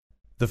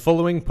The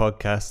following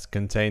podcast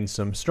contains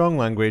some strong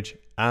language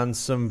and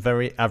some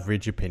very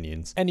average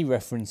opinions. Any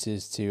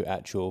references to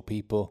actual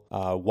people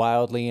are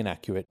wildly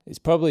inaccurate. It's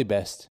probably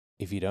best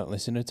if you don't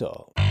listen at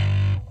all.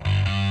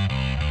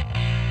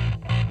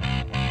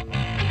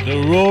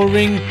 The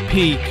Roaring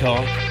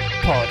Peacock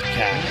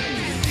Podcast.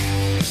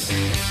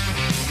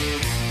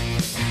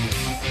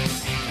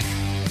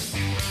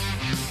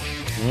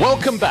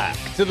 Welcome back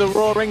to the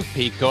Roaring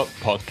Peacock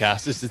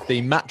Podcast. This is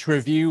the match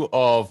review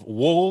of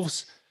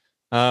Wolves.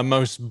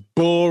 Most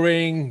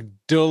boring,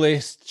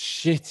 dullest,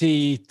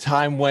 shitty,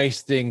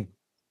 time-wasting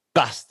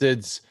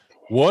bastards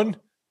won.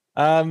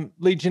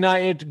 Leeds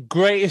United,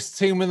 greatest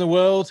team in the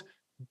world,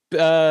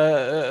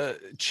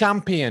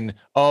 champion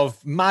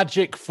of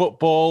magic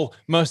football,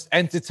 most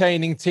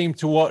entertaining team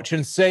to watch,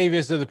 and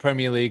saviours of the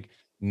Premier League,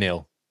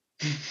 0.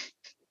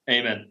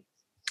 Amen.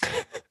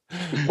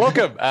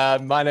 Welcome.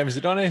 My name is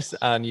Adonis,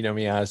 and you know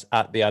me as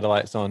at the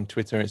Adelites on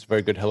Twitter. It's a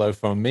very good hello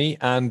from me.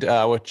 And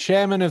our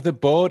chairman of the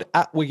board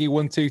at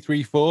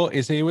Wiggy1234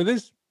 is here with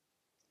us.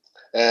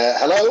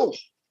 Hello.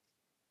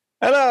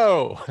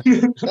 Hello.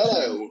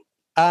 Hello.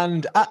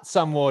 And at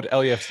Sam Ward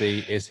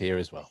LUFC is here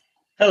as well.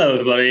 Hello,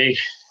 everybody.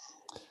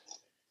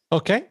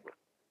 Okay,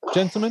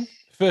 gentlemen,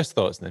 first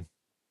thoughts then.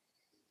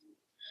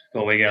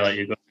 Go away, I'll let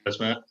you go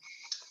first, mate.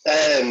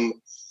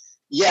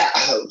 Yeah,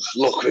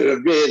 look, we were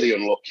really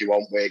unlucky,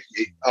 weren't we?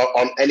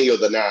 On any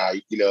other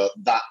night, you know,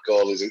 that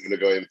goal isn't going to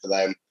go in for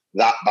them.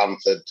 That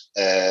Bamford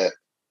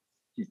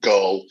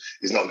goal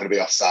is not going to be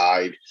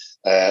offside.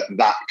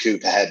 That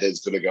Cooper header is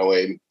going to go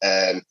in.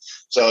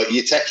 So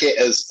you take it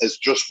as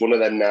just one of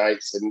them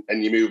nights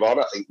and you move on.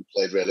 I think we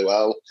played really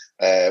well.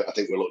 I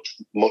think we looked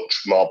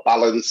much more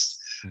balanced.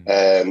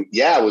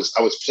 Yeah, I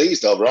was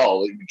pleased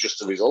overall. It was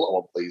just a result I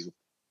wasn't pleased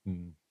with.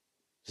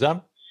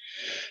 Sam?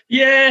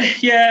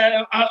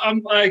 Yeah,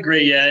 I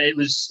agree. Yeah, it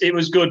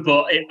was good,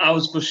 but I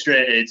was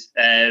frustrated,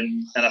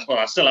 and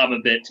I still am a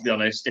bit, to be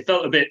honest. It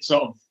felt a bit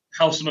sort of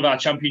how some of our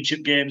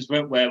championship games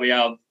went, where we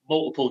have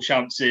multiple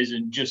chances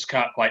and just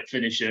can't quite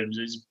finish them.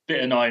 So it's a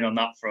bit annoying on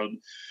that front.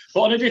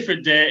 But on a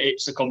different day,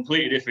 it's a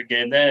completely different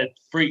game. Their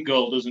freak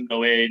goal doesn't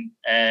go in.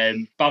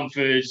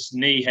 Bamford's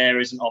knee hair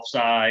isn't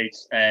offside,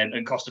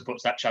 and Costa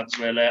puts that chance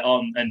away later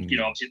on. And you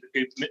know, obviously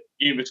the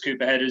numerous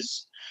Cooper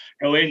headers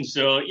go in.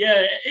 So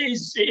yeah,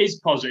 it is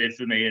positive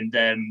for me. And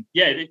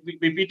yeah,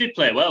 we did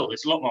play well.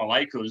 It's a lot more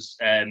like us,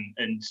 and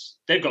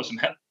they've got some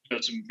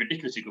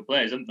ridiculously good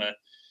players, haven't they?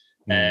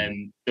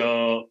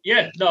 So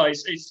yeah, no,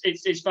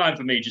 it's fine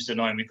for me. Just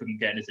annoying we couldn't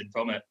get anything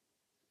from it.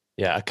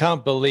 Yeah, I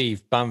can't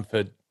believe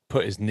Bamford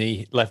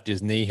left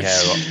his knee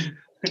hair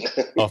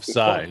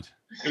offside.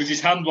 It was his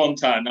hand one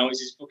time. Now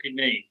it's his fucking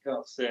knee.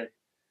 God's sake.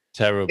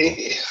 Terrible.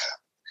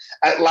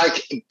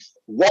 Like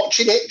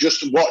watching it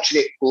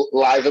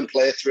live and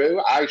play through,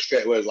 I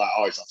straight away was like,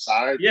 oh, it's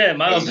offside. Yeah,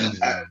 miles.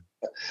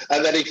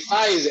 And then he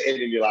fires it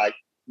in, and you're like,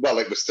 well,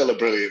 it was still a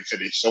brilliant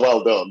finish, so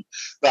well done.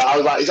 But I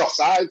was like, he's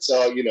offside,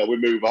 so you know we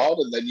move on,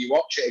 and then you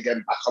watch it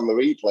again back on the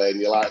replay, and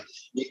you're like,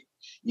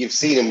 you've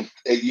seen him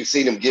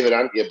give it,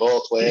 haven't you,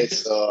 both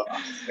ways? So,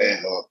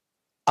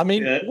 I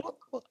mean,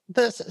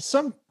 there's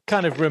some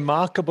kind of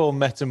remarkable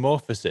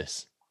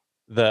metamorphosis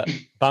that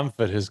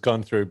Bamford has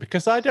gone through,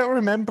 because I don't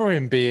remember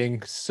him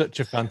being such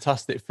a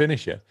fantastic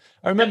finisher.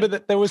 I remember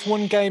that there was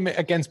one game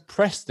against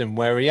Preston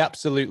where he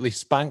absolutely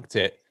spanked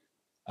it.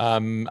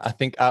 I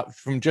think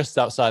from just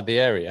outside the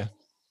area,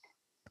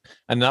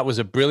 and that was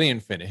a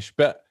brilliant finish.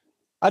 But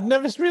I'd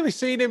never really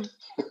seen him.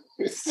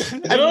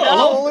 And now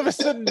all of a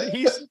sudden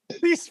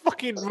he's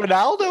fucking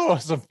Ronaldo or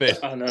something.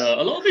 I know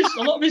a lot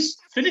of his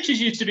finishes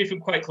used to be from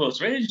quite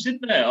close range,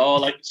 didn't they? Or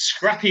like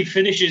scrappy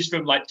finishes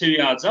from like 2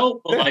 yards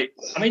out. But like,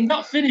 I mean,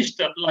 that finish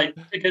that like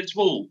against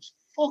Wolves.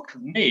 Fuck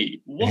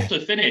me, what a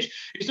finish!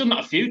 He's done that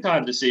a few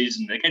times this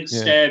season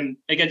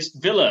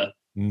against Villa.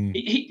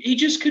 He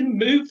just can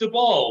move the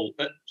ball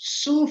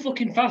so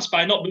fucking fast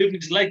by not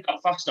moving his leg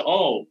that fast at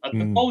all.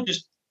 And the ball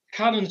just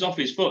cannons off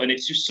his foot, and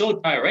it's just so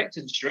direct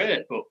and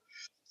straight. But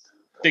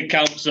didn't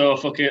count, so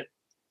fuck it.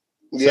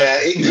 Yeah,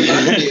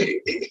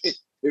 it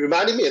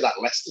reminded me of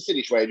that Leicester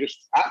finish where he just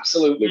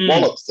absolutely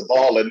wallops the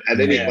ball, and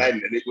then it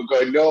went, and it was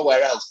going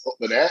nowhere else but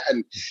the net.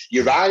 And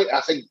you're right,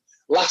 I think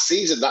last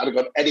season that would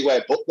have gone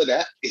anywhere but the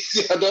net.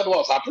 I don't know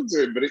what's happened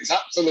to him, but it's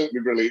absolutely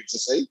brilliant to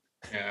see.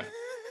 Yeah,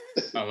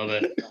 I love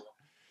it.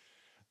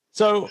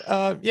 So,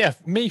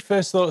 me,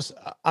 first thoughts,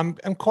 I'm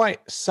quite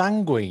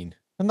sanguine,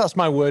 and that's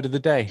my word of the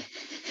day.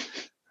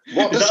 Is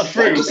that a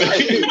fruit? Is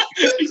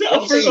that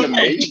a fruit of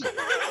meat?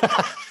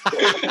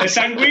 A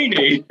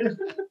sanguini?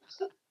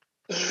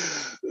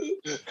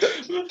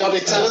 Donnie,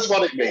 tell us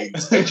what it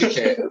means.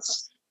 Educate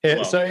us.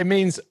 So it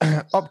means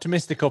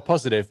optimistic or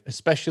positive,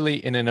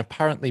 especially in an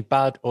apparently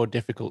bad or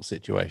difficult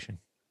situation.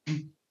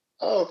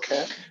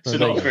 Okay. So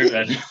not a fruit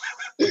then?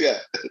 Yeah.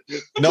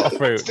 Not a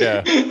fruit,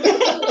 yeah.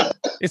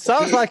 It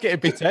sounds like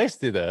it'd be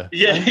tasty though.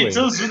 Yeah, it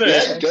does, doesn't it?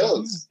 Yeah, it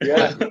does.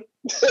 Yeah.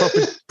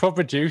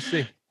 Proper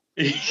juicy.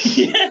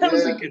 Yeah, I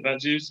was thinking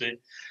about juicy.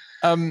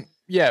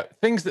 yeah,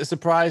 things that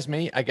surprised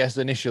me, I guess,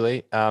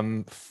 initially,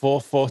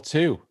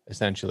 4-4-2,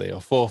 essentially, or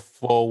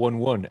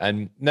 4-4-1-1.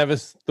 And never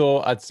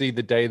thought I'd see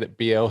the day that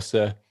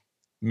Bielsa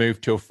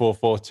moved to a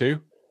 4-4-2.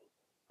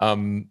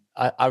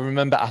 I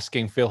remember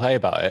asking Phil Hay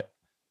about it,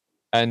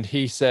 and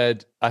he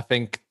said, I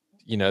think,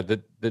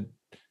 the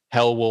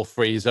hell will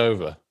freeze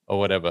over or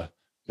whatever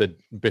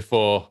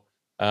before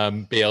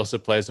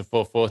Bielsa plays a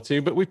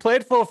 4-4-2. But we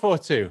played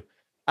 4-4-2.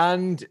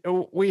 And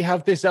we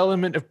have this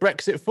element of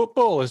Brexit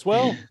football as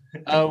well,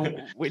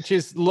 which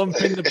is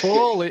lumping the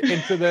ball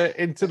into the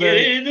Get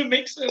it in the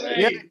mixer, mate.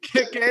 Yeah,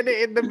 getting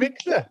it in the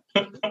mixer,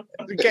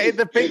 getting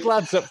the big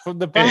lads up from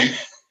the back.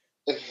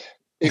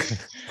 If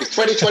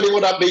 2020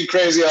 would have been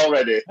crazy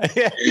already,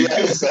 Yeah.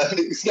 yes,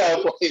 he's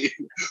now playing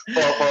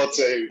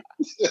 4-4-2.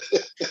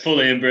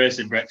 Fully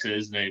embracing Brexit,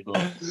 isn't he?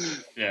 But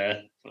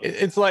yeah,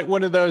 It's like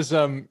one of those,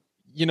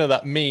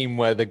 that meme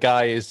where the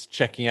guy is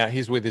checking out,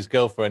 he's with his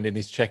girlfriend and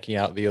he's checking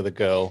out the other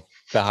girl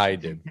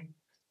behind him.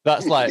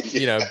 That's like,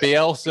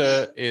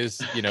 Bielsa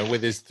is,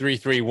 with his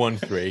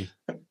 3-3-1-3,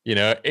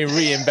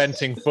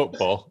 reinventing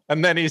football.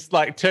 And then he's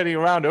like turning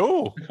around,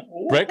 oh,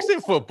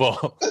 Brexit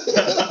football.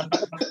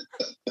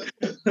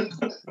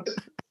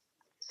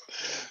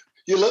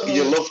 You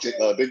loved it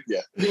though, didn't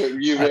you?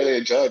 You really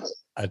enjoyed it.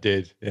 I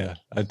did, yeah,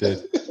 I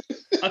did.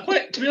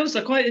 To be honest,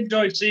 I quite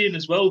enjoyed seeing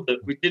as well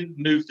that we didn't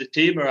move the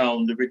team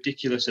around a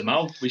ridiculous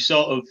amount. We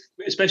sort of,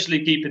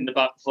 especially keeping the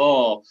back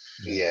four,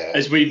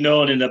 as we've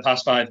known in the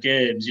past 5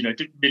 games, it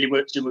didn't really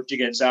work too much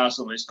against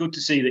Arsenal. It's good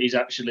to see that he's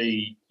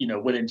actually,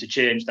 willing to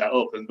change that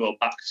up and go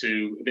back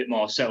to a bit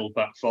more settled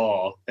back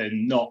four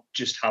and not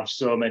just have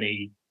so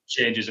many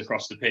changes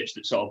across the pitch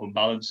that sort of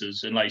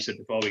unbalances. And like you said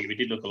before, we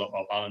did look a lot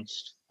more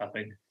balanced, I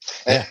think.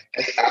 Yeah.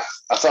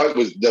 I thought it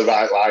was the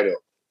right lineup.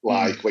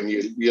 Like when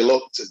you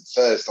looked at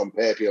first on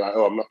paper, you're like,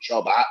 oh, I'm not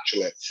sure. But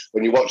actually,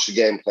 when you watch the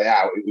game play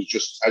out, it was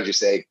just, as you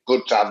say,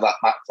 good to have that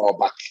back four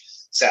back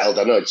settled.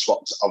 I know it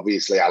swapped,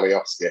 obviously,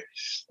 Alioski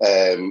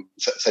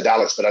for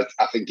Dallas, but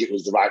I think it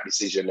was the right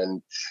decision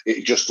and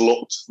it just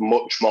looked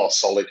much more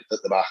solid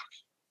at the back.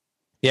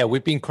 Yeah,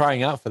 we've been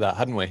crying out for that,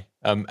 hadn't we?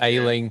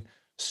 Ayling,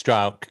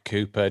 Strauch,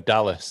 Cooper,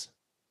 Dallas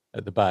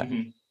at the back.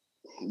 Mm-hmm.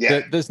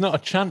 Yeah. There's not a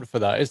chant for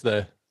that, is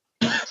there?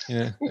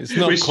 It's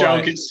not with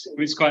quite. Strauch,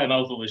 it's quite a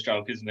mouthful with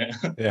Strauch, isn't it?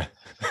 Yeah.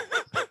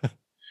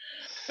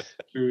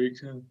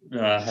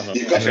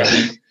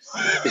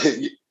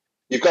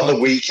 You've got the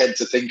weekend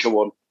to think of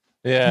one.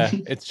 Yeah,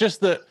 it's just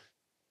that.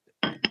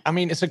 I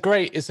mean, it's a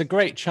great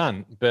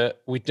chant,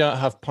 but we don't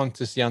have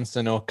Pontus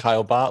Jansson or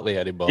Kyle Bartley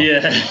anymore.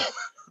 Yeah,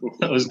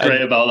 that was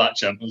great about that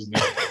chant, wasn't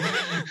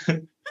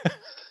it?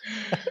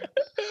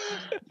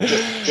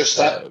 just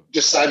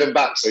sign them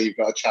back so you've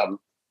got a chant.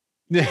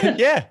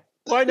 Yeah,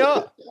 why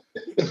not?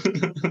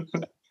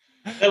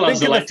 They'll have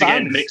the like to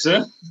get in the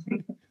mixer.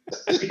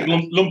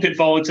 lump it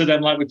forward to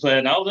them like we play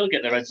now. They'll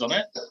get their heads on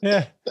it.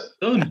 Yeah,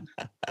 done.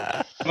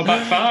 We're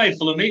back 5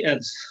 full of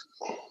meatheads.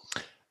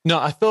 No,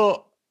 I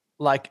thought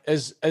like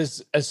as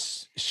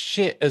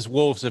shit as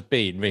Wolves have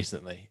been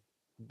recently,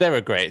 they're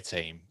a great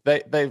team.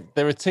 They're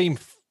a team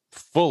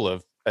full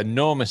of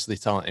enormously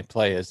talented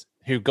players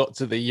who got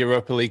to the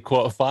Europa League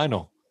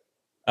quarterfinal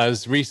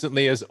as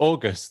recently as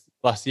August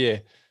last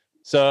year.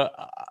 So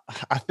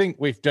I think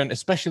we've done,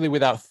 especially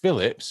without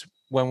Phillips,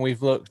 when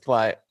we've looked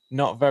like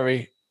not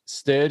very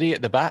sturdy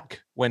at the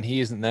back when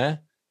he isn't there.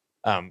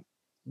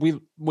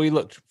 We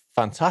looked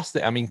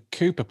fantastic. I mean,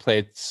 Cooper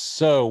played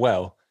so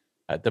well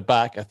at the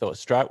back. I thought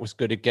Strauch was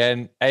good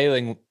again.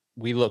 Ayling,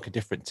 we look a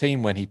different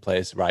team when he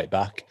plays right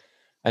back.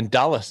 And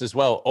Dallas as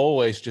well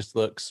always just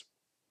looks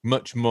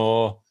much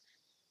more.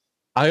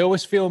 I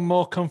always feel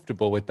more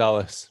comfortable with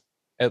Dallas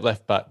at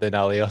left back than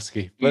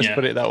Alioski. Let's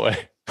put it that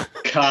way.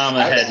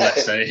 Calmer head,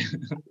 let's say.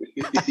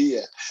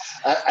 Yeah.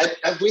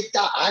 And with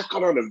that, I've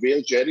gone on a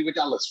real journey with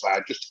Dallas where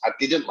I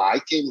didn't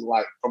like him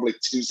like probably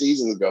 2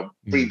 seasons ago,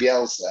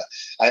 pre-Bielsa,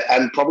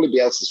 and probably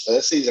Bielsa's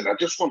first season. I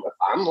just want a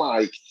fan.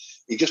 Like,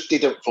 he just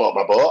didn't float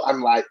my boat.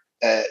 And like,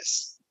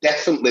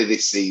 definitely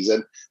this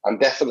season and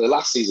definitely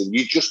last season,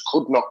 you just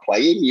could not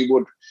play him.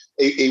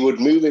 He would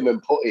move him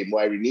and put him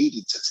where he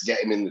needed to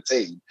get him in the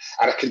team.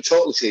 And I can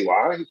totally see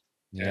why.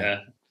 Yeah.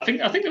 I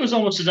think there was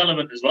almost an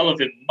element as well of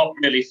him not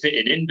really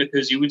fitting in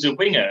because he was a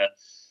winger,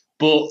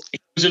 but he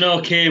was an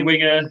okay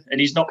winger,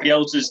 and he's not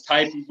Bielsa's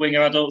type of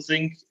winger, I don't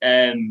think.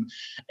 And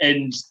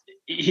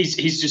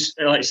he's just,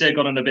 like I say,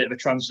 gone on a bit of a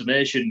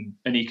transformation,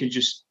 and he can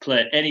just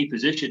play any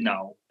position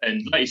now.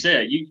 And like you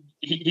say,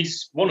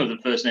 he's one of the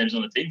first names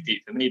on the team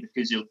sheet for me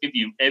because he'll give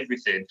you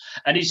everything.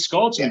 And he's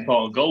scored some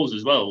important goals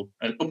as well.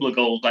 A couple of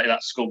goals like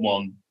that Scum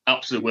one,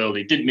 absolute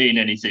worldly. Didn't mean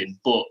anything,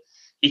 but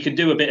he can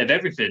do a bit of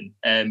everything,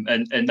 and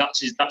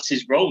that's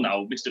his role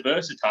now, Mr.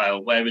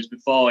 Versatile. Whereas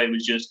before it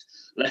was just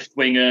left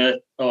winger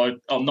or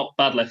not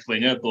bad left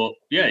winger, but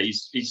yeah,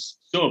 he's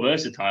so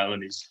versatile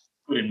and he's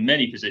good in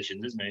many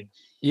positions, isn't he?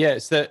 Yeah,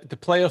 it's the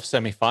playoff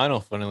semi-final.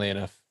 Funnily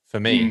enough, for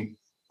me,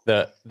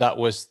 that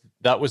was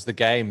the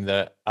game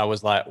that I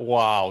was like,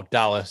 wow,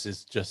 Dallas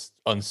is just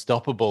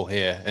unstoppable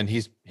here, and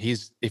he's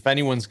if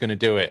anyone's going to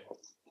do it,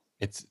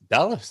 It's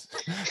Dallas.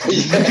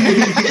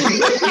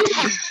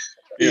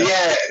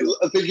 Yeah,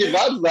 I think you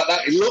imagine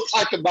that. He looked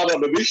like a man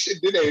on a mission,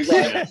 didn't he? He's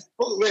like,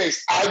 fuck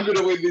this, I'm going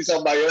to win this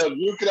on my own.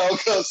 You can all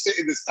go sit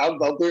in the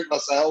stands, I'll do it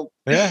myself.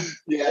 Yeah.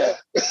 Yeah.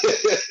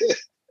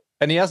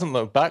 And he hasn't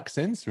looked back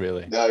since,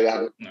 really. No, he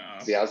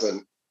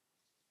hasn't.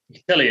 You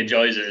can tell he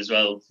enjoys it as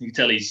well. You can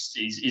tell he's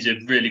a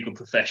really good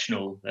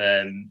professional.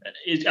 I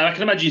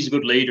can imagine he's a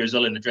good leader as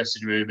well in the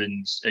dressing room,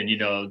 and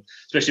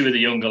especially with the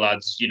younger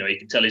lads, you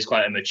can tell he's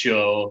quite a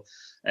mature,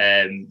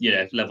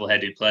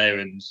 level-headed player,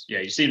 and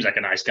he seems like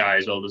a nice guy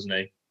as well, doesn't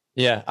he?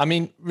 Yeah, I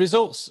mean,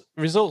 results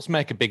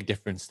make a big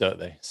difference, don't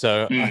they?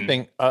 So I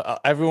think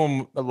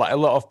everyone, like a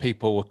lot of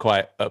people, were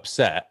quite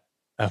upset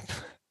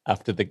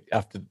after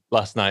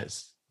last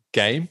night's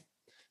game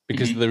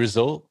because of the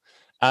result,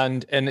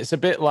 and it's a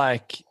bit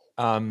like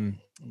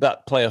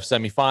that playoff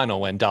semi-final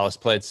when Dallas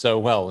played so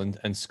well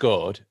and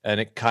scored, and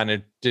it kind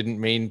of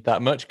didn't mean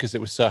that much because it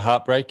was so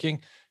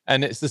heartbreaking.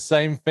 And it's the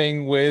same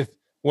thing with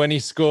when he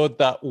scored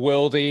that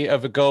worldie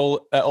of a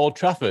goal at Old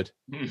Trafford,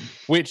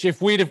 which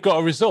if we'd have got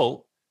a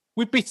result,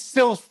 we'd be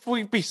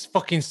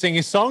fucking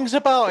singing songs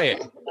about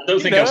it. I don't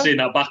think I've seen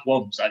that back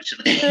once,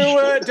 actually. You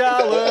were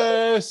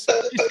Dallas.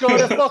 He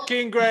scored a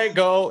fucking great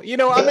goal. You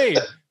know what I mean?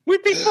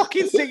 We'd be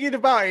fucking singing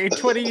about it in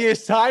 20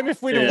 years' time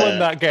if we'd have won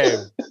that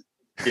game.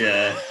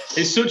 Yeah,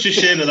 it's such a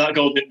shame that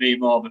goal didn't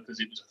mean more because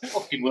it was a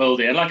fucking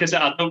worldie. And like I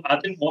said, I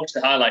didn't watch the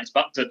highlights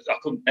back. I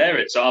couldn't bear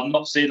it, so I've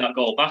not seen that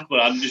goal back.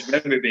 But I'm just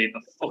remember it being a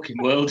fucking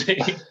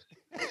worldie.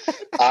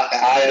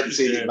 I haven't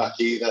seen it back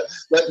either.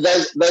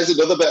 There's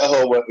another bit of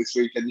homework this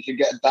weekend. You can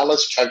get a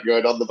Dallas chant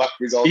going on the back of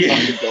his own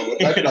fucking goal.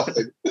 Like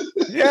nothing.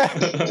 Yeah.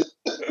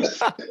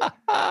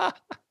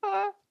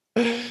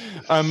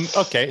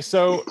 Okay,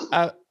 so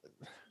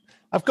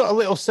I've got a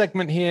little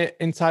segment here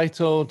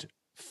entitled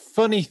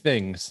 "Funny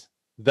Things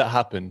That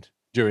Happened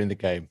During the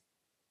Game."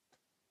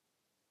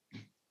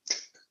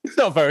 It's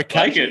not very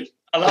catchy.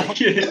 I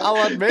like it.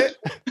 I'll admit.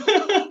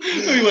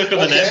 We work on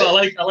the name, but I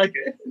like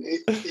it.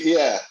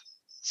 Yeah.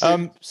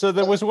 So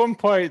there was one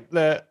point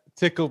that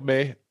tickled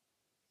me.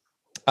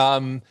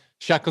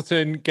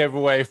 Shackleton gave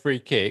away a free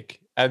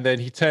kick, and then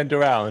he turned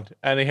around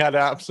and he had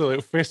an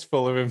absolute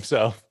fistful of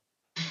himself.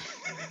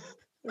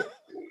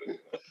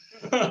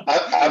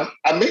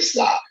 I missed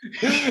that.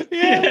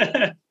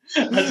 Yeah.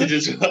 I did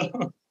as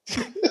well.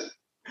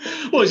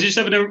 What, was he just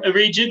having a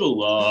rejiggle,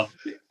 or?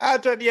 I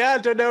don't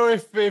know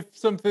if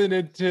something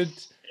had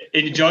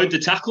enjoyed the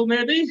tackle,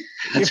 maybe?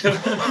 Enjoyed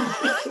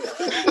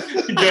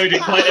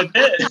it quite a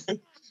bit.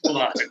 Well,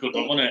 that's a good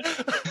one, wasn't it?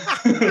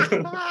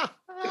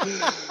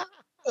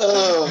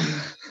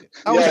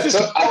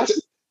 I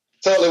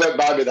totally went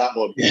by me that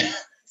one. Yeah.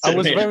 I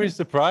was very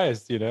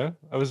surprised, it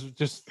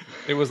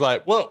was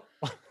like, whoa.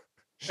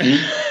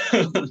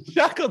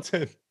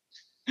 Shackleton.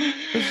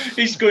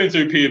 He's going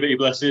through puberty,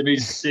 bless him.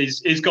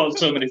 He's got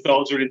so many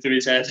thoughts running through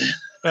his head.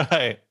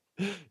 Right.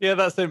 Yeah,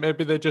 that's it.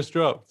 Maybe they just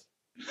dropped.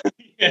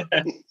 Yeah.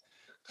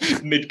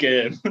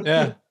 Mid-game.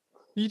 Yeah.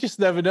 You just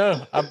never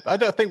know. I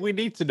don't think we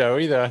need to know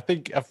either.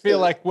 I feel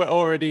like we're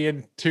already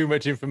in too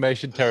much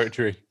information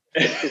territory.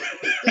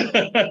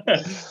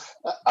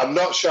 I'm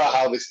not sure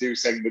how this new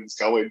segment's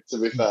going, to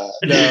be fair.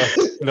 No,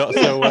 not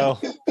so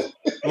well.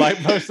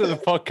 Like most of the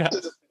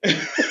podcasts.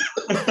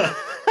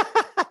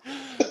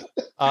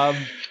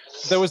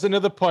 There was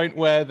another point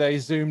where they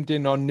zoomed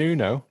in on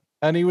Nuno,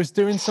 and he was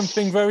doing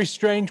something very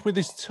strange with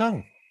his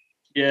tongue.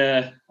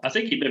 Yeah, I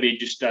think he maybe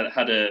just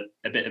had a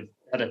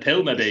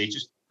pill, maybe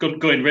just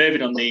going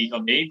raving on the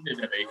evening,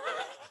 maybe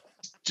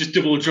just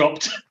double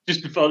dropped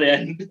just before the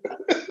end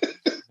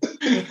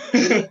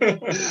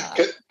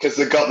because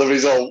they got the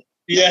result.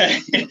 Yeah.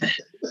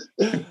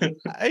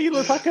 He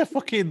looked like a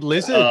fucking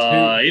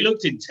lizard. He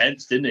looked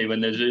intense, didn't he,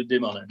 when they zoomed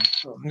him on him?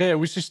 Yeah, he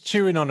was just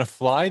chewing on a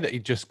fly that he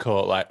just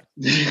caught. Like,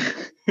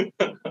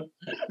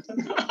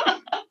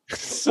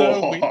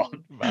 so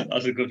weird, man.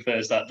 That's a good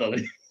first, that,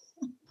 Dolly.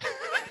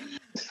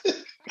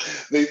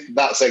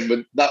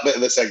 That bit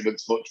of the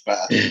segment's much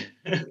better.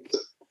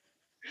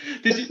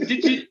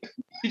 Did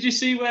you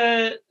see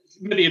where,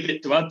 maybe a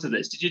bit to add to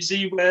this, did you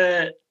see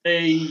where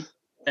they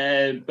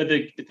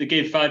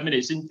gave 5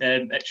 minutes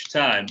in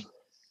extra time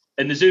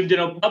and they zoomed in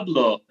on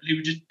Pablo and he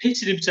was just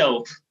pissing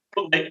himself,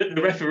 but like,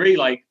 the referee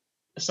like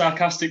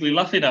sarcastically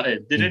laughing at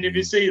him? Did any of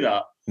you see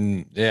that?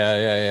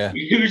 Yeah.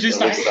 He was just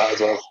like, that as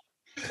well.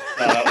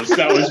 that was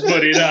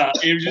funny. That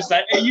he was just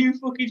like, "Are you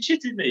fucking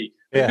shitting me?"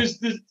 Yeah. Because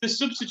the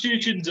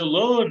substitutions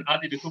alone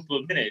added a couple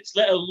of minutes,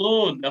 let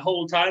alone the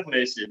whole time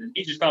wasted. And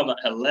he just found that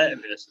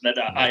hilarious, and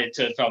then I in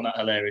turn found that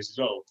hilarious as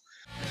well.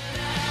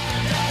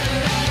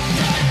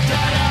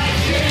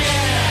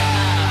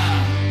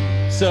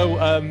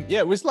 So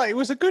it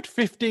was a good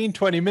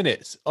 15-20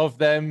 minutes of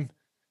them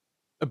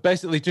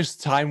basically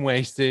just time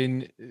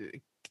wasting,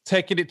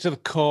 taking it to the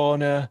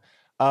corner,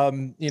 or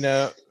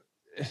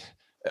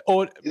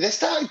they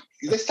started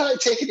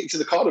taking it to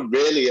the corner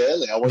really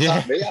early. I was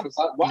like me. I was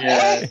like, what?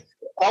 Yeah.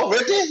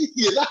 Already?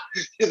 You're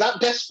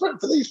that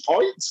desperate for these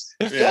points?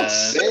 Yeah. God's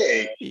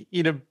sake.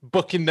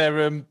 booking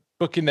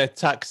their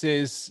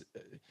taxis,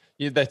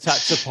 their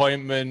tax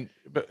appointment,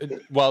 but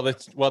while they're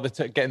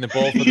getting the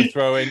ball for the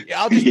throw in.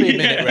 I'll just be a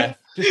minute, ref.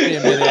 Just be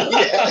a minute.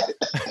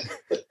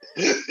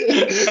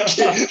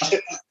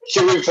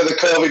 Queuing for the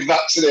COVID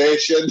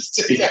vaccinations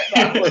to get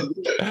that one.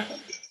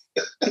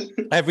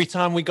 Every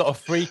time we got a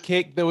free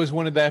kick, there was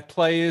one of their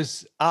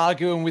players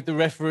arguing with the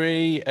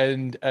referee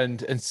and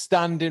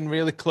standing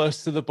really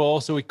close to the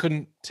ball, so we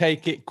couldn't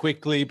take it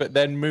quickly, but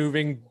then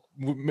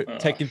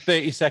taking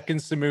 30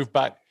 seconds to move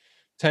back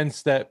 10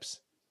 steps.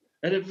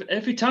 And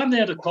every time they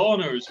had a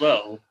corner as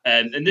well,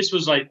 and this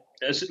was like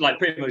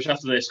pretty much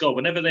after they scored,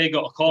 whenever they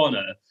got a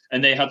corner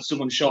and they had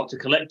someone short to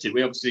collect it,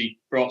 we obviously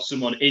brought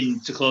someone in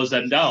to close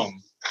them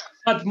down.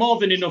 Had more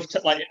than enough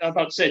to, like I'm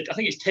about to say, I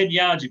think it's 10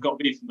 yards you've got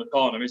to be from the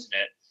corner, isn't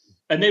it?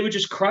 And they were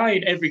just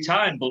crying every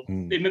time, but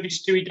maybe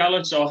Stewie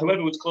Dallas or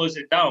whoever was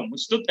closing it down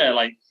was stood there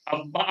like,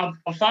 I'm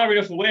far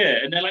enough away.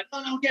 And they're like,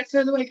 no, get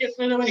further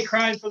away,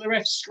 crying for the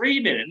ref,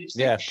 screaming. And it's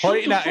like,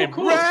 pointing at him,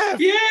 ref!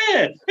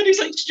 Yeah. And he's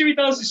like, Stewie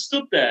Dallas is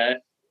stood there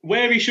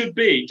where he should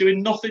be,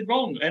 doing nothing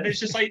wrong. And it's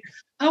just like,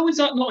 how is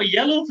that not a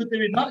yellow for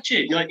doing that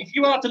shit? You're like, if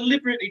you are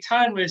deliberately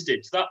time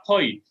wasted to that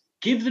point,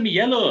 give them a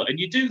yellow. And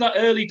you do that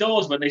early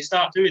doors when they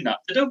start doing that.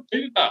 They don't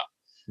do that.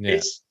 Yeah.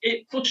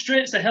 It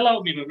frustrates the hell out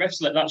of me when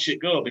refs let that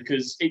shit go,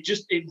 because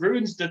it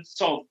ruins the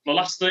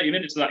last 30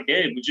 minutes of that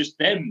game with just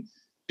them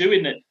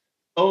doing it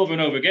over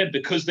and over again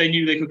because they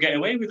knew they could get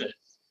away with it.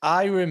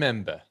 I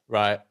remember,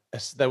 right,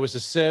 there was a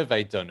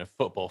survey done of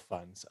football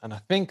fans, and I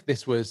think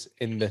this was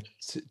in the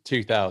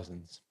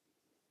 2000s,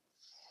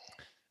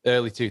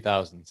 early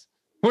 2000s.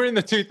 We're in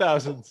the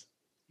 2000s.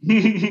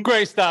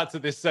 Great start to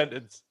this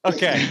sentence.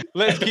 Okay,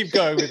 let's keep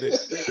going with it.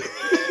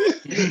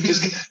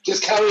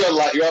 Just carry on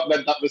like you haven't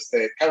made that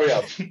mistake. Carry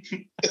on.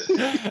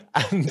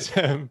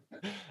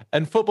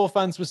 And football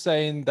fans were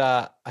saying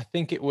that, I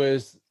think it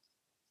was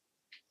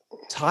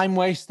time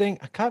wasting.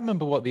 I can't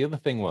remember what the other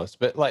thing was,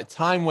 but like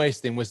time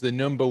wasting was the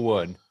number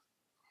one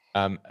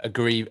a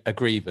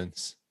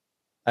grievance,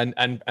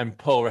 and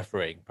poor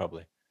refereeing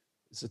probably.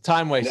 So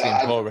time wasting,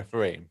 and poor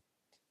refereeing.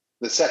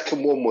 The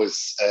second one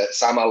was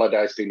Sam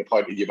Allardyce being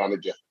appointed your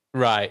manager.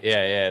 Right.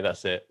 Yeah,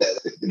 that's it.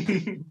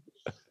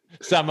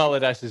 Sam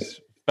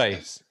Allardyce's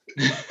face.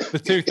 The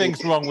two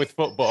things wrong with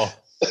football.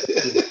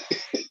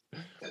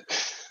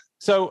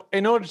 So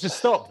in order to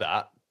stop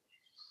that,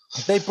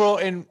 they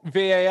brought in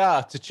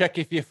VAR to check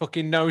if your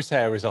fucking nose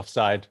hair is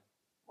offside.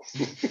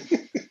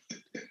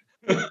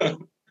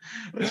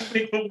 Let's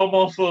make football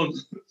more fun.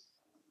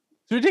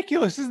 It's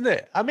ridiculous, isn't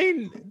it? I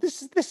mean,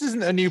 this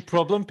isn't a new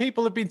problem.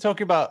 People have been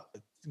talking about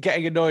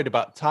getting annoyed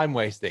about time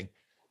wasting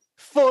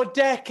for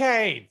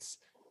decades.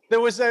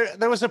 There was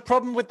a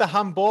problem with the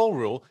handball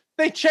rule.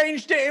 They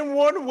changed it in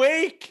 1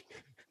 week.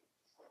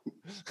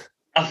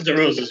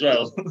 After us as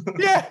well.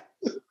 Yeah.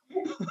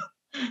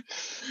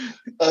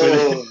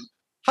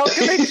 How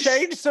can they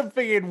change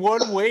something in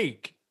 1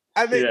 week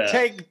and then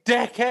take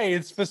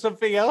decades for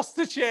something else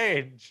to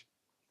change?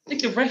 I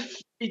think the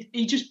ref,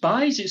 he just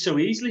buys it so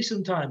easily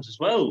sometimes as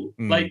well.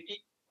 Like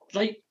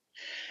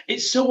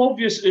it's so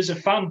obvious as a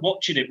fan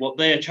watching it what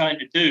they're trying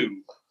to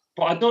do.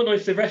 But I don't know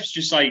if the ref's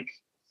just like,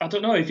 I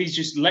don't know if he's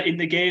just letting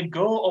the game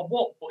go or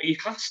what, but he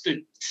has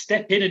to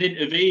step in and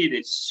intervene.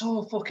 It's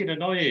so fucking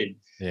annoying.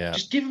 Yeah.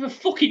 Just give him a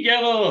fucking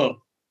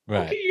yellow.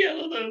 Right. Fucking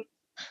yellow, though.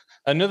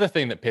 Another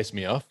thing that pissed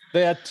me off,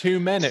 they had 2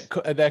 men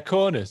at their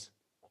corners.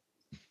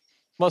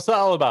 What's that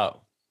all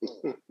about?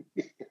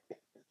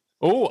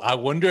 Oh, I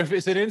wonder if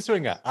it's an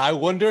in-swinger. I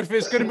wonder if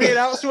it's going to be an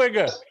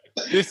out-swinger.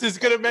 This is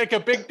going to make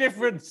a big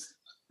difference.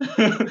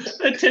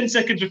 Then 10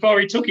 seconds before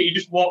he took it, he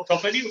just walked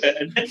off anyway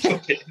and then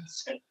took it.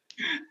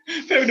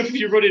 Fair enough if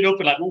you're running up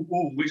and like,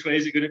 ooh, which way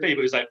is it going to be?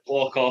 But it's like,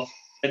 walk off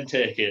and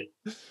take it.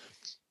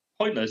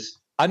 Pointless.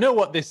 I know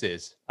what this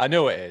is. I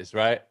know what it is,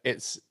 right?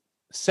 It's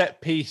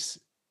set piece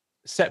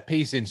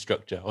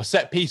instructor or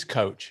set piece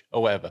coach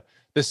or whatever.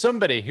 There's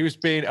somebody who's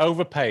being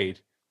overpaid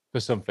for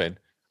something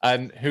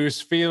and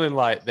who's feeling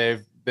like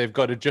they've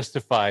got to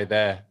justify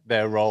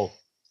their role.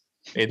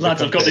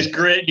 Lads, I've got this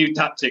great new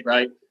tactic,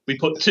 right? We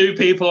put 2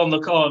 people on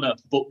the corner,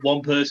 but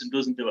 1 person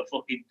doesn't do a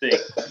fucking thing.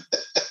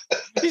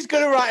 He's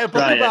going to write a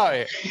book about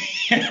it.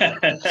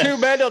 2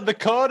 men on the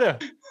corner.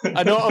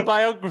 An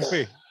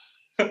autobiography.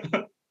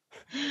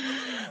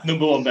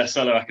 Number 1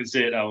 bestseller. I can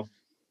see it now.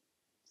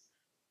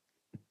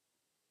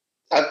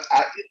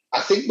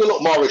 I think we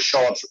look more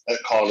assured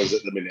at corners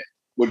at the minute.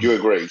 Would you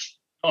agree?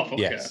 Oh, fuck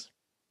yes.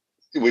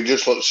 Yeah. We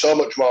just look so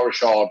much more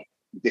assured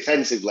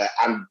defensively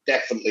and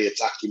definitely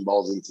attacking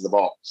balls into the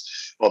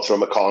box or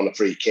from a corner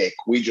free kick.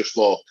 We just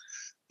look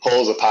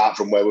poles apart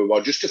from where we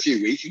were just a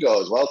few weeks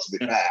ago as well, to be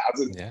fair.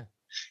 Hasn't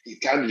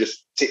it kind of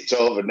just tipped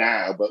over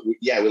now, but we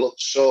look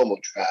so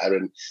much better,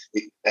 and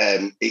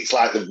it's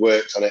like they've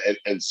worked on it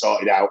and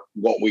sorted out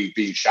what we've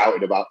been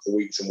shouting about for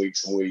weeks and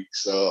weeks and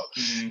weeks. So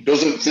it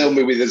doesn't fill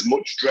me with as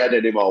much dread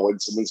anymore when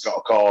someone's got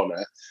a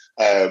corner,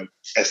 and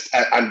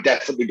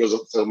definitely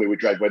doesn't fill me with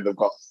dread when they've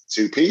got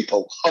 2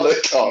 people on a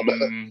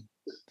corner.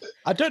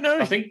 I don't know.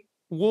 I think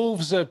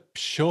Wolves are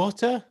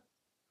shorter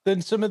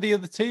than some of the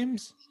other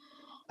teams.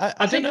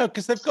 I don't know,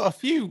 because they've got a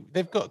few.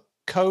 They've got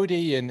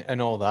Cody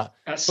and all that.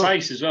 That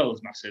Sice as well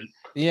was massive.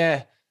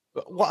 Yeah.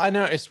 But what I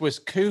noticed was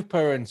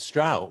Cooper and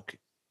Strauch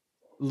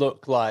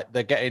look like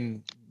they're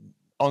getting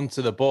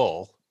onto the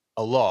ball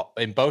a lot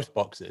in both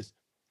boxes.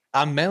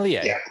 And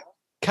Melier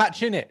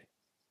catching it.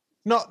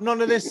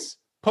 None of this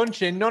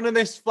punching, none of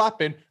this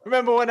flapping.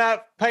 Remember when I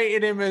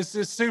painted him as a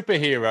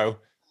superhero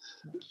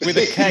with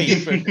a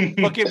cape and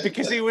fucking,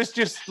 because he was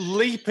just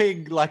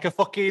leaping like a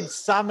fucking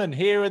salmon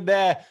here and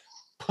there,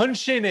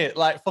 punching it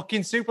like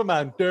fucking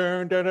Superman.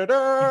 Dun, dun, dun,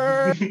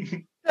 dun,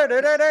 dun,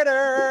 dun, dun, dun,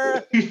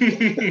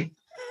 dun.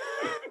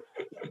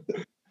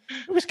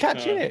 It was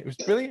catching it. It was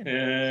brilliant.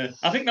 Yeah,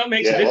 I think that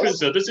makes a difference,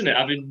 though, doesn't it?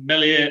 Having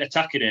Melier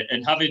attacking it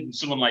and having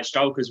someone like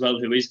Strauch as well,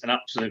 who is an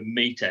absolute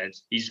meathead.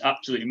 He's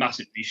absolutely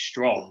massively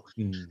strong.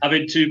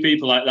 Having two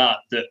people like that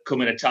come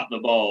and attack the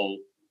ball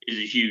is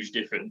a huge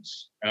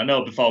difference. And I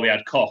know before we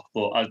had Koch,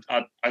 but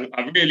I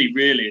really,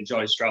 really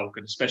enjoy Strauch,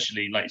 and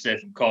especially, like you say,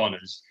 from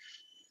corners.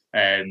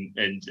 And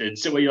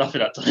so what are you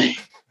laughing at, Tony?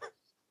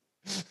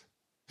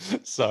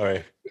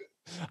 Sorry.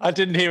 I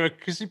didn't hear it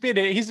because he's been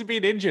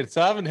injured,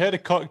 so I haven't heard a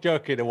cock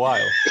joke in a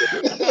while.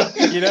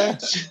 You know,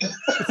 it's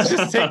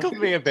just tickled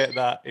me a bit,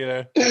 that, you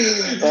know.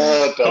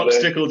 Cock's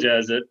tickled you,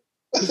 is it?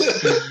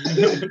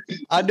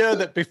 I know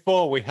that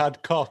before we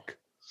had cock.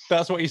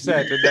 That's what you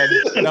said, and then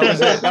that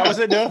was it. That was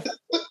enough.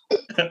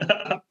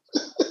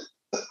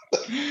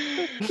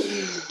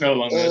 No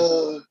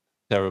longer.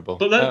 Terrible.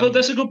 But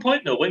that's a good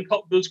point, though. When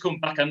Koch does come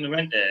back and the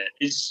renter,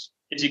 is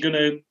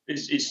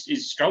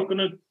Strauch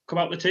gonna come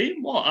out the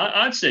team? Well,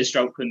 I'd say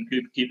Strauch and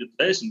Cooper keep the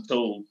place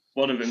until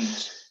one of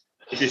them's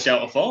just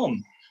out of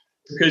form.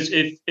 Because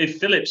if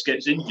Phillips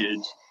gets injured,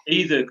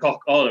 either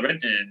Koch or the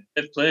renter,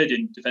 they've played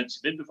in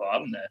defensive mid before,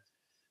 haven't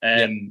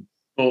they?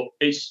 But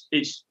it's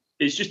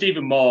just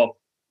even more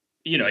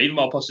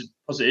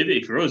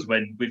positivity for us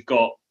when we've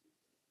got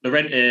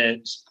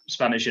Llorente,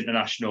 Spanish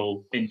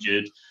international,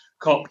 injured,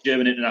 Koch,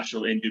 German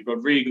international, injured,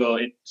 Rodrigo,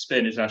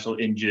 Spain international,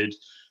 injured,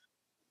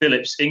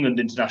 Phillips, England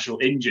international,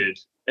 injured,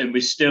 and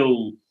we're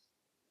still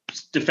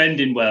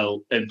defending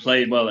well and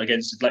playing well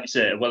against, like you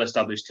say, a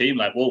well-established team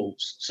like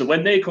Wolves. So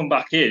when they come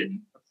back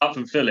in, apart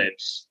from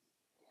Phillips,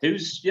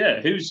 who's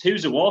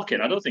a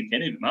walk-in? I don't think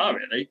any of them are,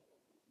 really.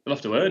 They'll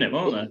have to earn it,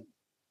 won't they?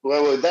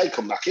 Well, when they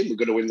come back in, we're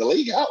going to win the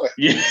league, aren't we?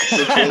 Yeah.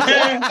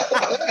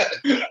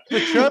 The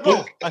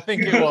treble, I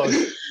think it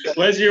was.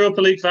 Where's the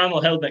Europa League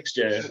final held next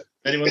year?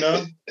 Anyone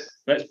know?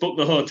 Let's book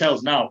the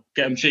hotels now.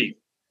 Get them cheap.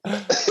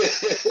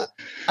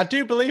 I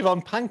do believe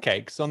on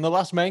Pancakes, on the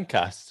last main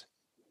cast,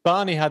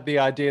 Barney had the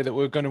idea that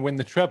we were going to win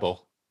the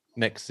treble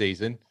next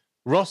season.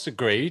 Ross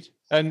agreed,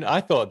 and I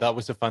thought that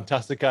was a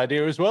fantastic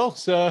idea as well.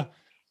 So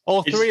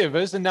all three of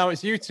us, and now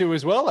it's you two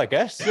as well, I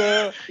guess.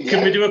 Can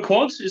we do a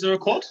quad? Is there a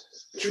quad?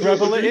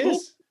 Treble it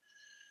is.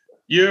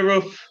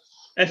 Europe,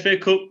 FA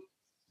Cup.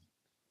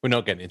 We're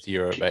not getting into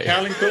Europe, mate.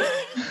 Carling Cup.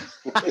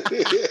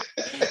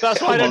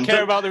 That's why I don't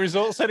care about the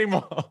results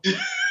anymore.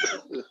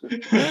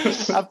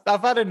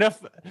 I've had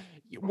enough.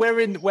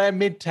 We're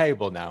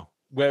mid-table now.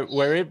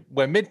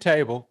 We're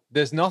mid-table.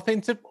 There's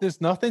nothing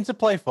to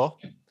play for.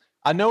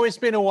 I know it's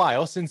been a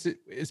while since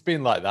it's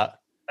been like that.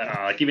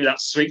 Give me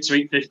that sweet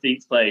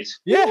 15th place.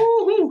 Yeah,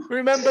 woo-hoo.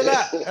 Remember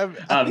that?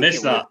 I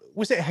missed that.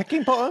 Was it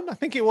Heckingbottom? I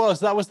think it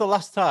was. That was the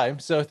last time.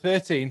 So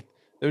 13th.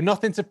 There was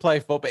nothing to play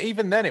for. But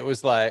even then, it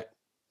was like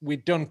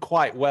we'd done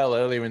quite well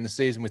earlier in the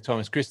season with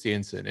Thomas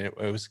Christiansen. It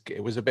was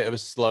a bit of a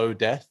slow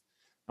death,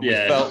 and we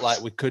felt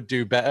like we could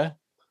do better.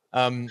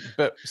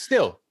 But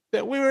still,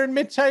 we were in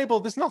mid-table.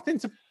 There's nothing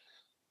to.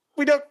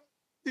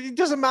 It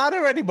doesn't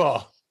matter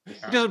anymore.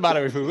 It doesn't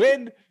matter if we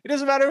win. It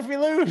doesn't matter if we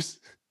lose.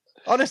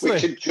 Honestly, we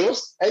can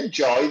just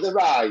enjoy the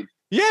ride.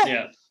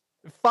 Yeah.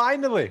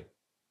 Finally,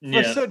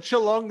 for such a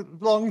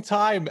long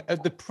time,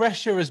 the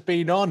pressure has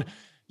been on.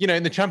 You know,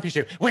 in the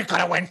Championship, we've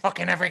got to win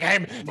fucking every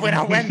game. If we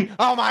don't win,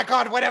 oh my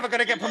God, we're never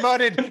going to get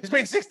promoted. It's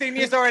been 16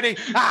 years already.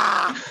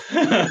 I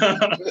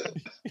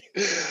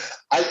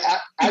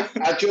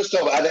just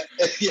hope,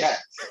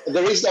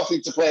 there is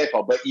nothing to play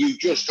for, but you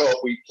just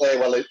hope we play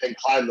well and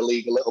climb the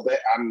league a little bit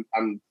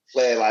and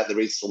play like there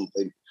is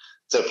something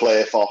to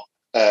play for.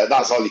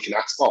 That's all you can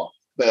ask for.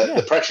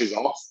 The pressure's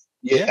off.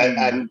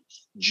 And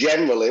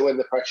generally, when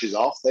the pressure's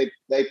off, they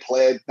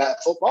play better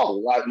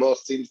football, like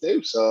most teams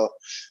do. So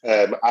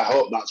I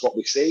hope that's what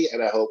we see,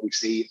 and I hope we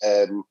see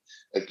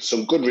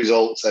some good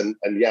results. And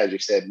as you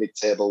said,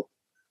 mid-table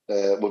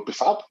would be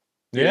fab.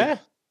 Yeah,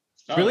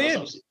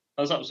 brilliant.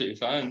 That's absolutely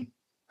fine.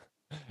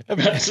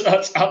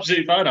 That's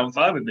absolutely fine. I'm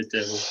fine with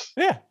mid-table.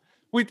 Yeah,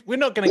 we're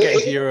not going to get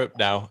into Europe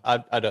now.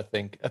 I don't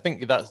think. I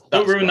think that's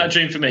don't ruin that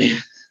dream for me.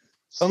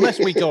 Unless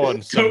we go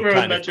on some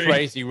kind of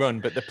crazy run,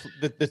 but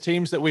the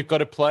teams that we've got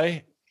to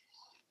play,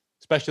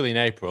 especially in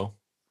April.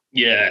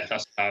 Yeah,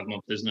 that's a hard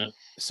month, isn't it?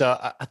 So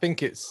I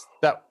think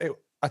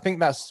I think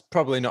that's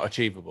probably not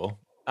achievable.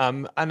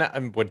 And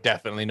we're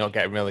definitely not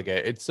getting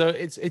relegated. So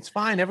it's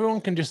fine.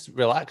 Everyone can just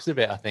relax a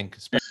bit, I think.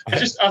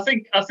 I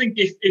think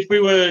if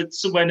we were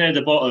somewhere near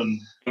the bottom,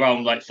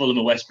 around like Fulham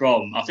or West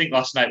Brom, I think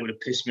last night would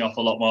have pissed me off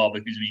a lot more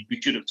because we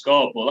should have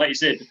scored. But like you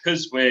said,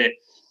 because we're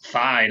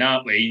fine,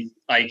 aren't we?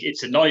 Like,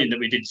 it's annoying that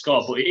we did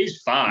score, but it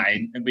is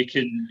fine, and we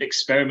can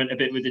experiment a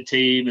bit with the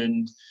team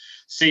and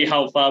see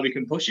how far we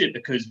can push it,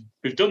 because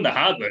we've done the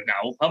hard work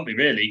now, haven't we?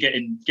 Really,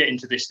 getting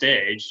to this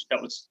stage,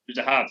 it was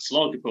a hard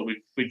slog, but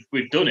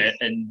we've done it,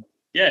 and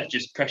yeah,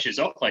 just pressure's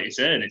off, like you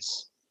say, and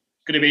it's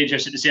going to be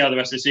interesting to see how the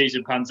rest of the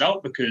season pans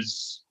out,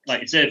 because,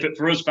 like you say,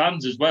 for us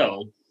fans as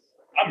well,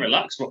 I'm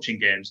relaxed watching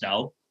games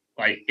now.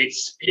 Like,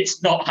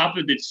 it's not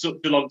happened in such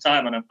a long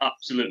time, and I'm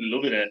absolutely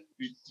loving it.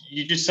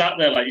 You just sat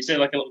there, like you say,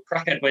 like a little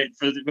crackhead waiting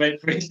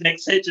for his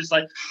next hit, just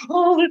like,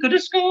 oh, we're gonna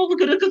score, we're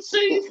gonna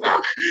concede,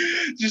 fuck,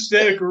 just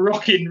there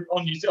rocking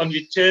on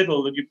your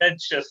table and your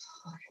bench, just.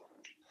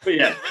 But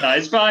yeah, no,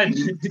 it's fine.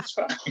 It's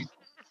fine.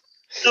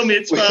 Tell me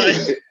it's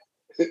fine.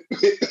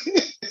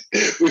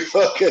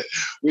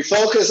 we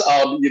focus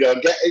on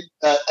getting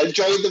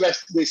enjoying the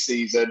rest of this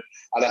season,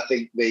 and I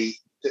think the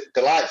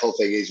delightful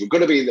thing is we're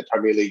going to be in the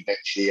Premier League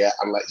next year,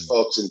 and let's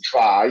focus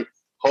and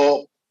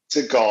hope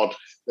to God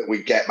that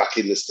we get back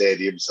in the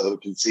stadium so that we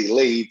can see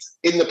Leeds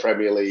in the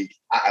Premier League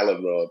at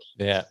Ellen Road.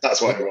 Yeah,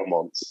 that's what everyone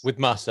wants. With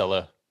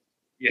Marcelo,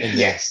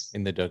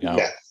 in the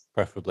dugout,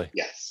 preferably.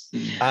 Yes,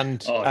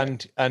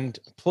 and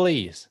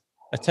please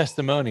a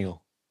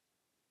testimonial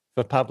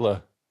for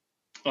Pablo.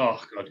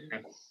 Oh God,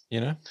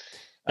 yeah.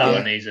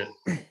 Needs it.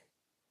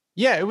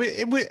 Yeah,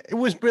 it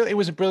was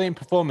a brilliant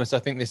performance. I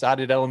think this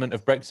added element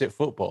of Brexit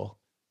football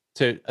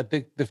to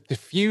the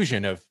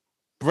fusion of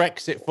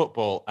Brexit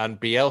football and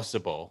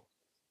Bielsa ball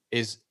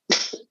is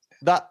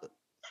that,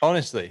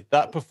 honestly,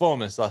 that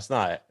performance last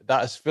night, that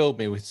has filled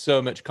me with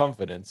so much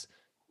confidence.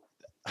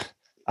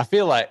 I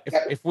feel like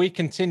if we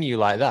continue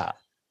like that,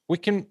 we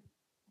can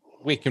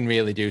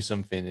really do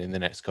something in the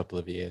next couple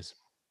of years.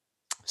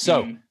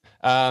 So,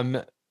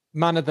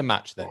 man of the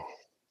match then.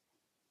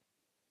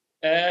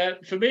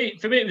 For me,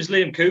 it was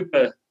Liam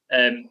Cooper.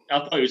 I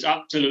thought he was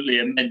absolutely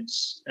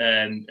immense,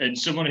 and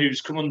someone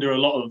who's come under a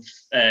lot of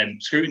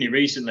scrutiny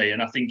recently.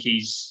 And I think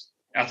he's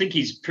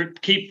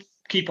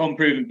keep on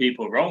proving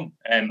people wrong.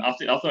 I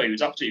thought he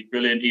was absolutely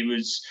brilliant. He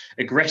was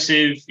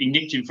aggressive. He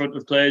nicked in front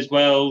of players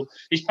well.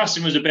 His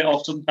passing was a bit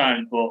off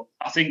sometimes, but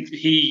I think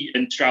he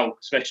and Stroud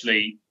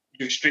especially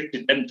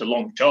restricted them to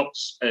long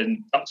shots,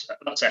 and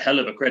that's a hell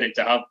of a credit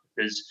to have,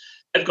 because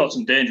they've got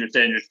some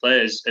dangerous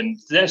players, and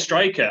their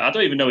striker, I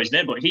don't even know his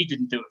name, but he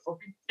didn't do a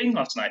fucking thing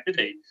last night, did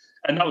he?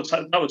 And that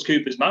was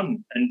Cooper's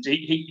man, and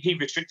he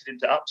restricted him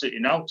to absolutely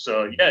now.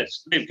 So yeah,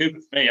 it's Liam Cooper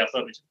for me. I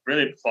thought it was a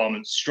brilliant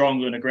performance,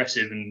 strong and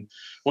aggressive, and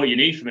what you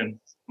need from him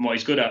and what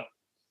he's good at.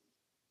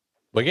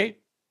 Wiggy?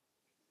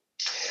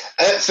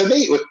 For me,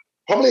 it was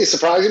probably a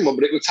surprising one,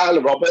 but it was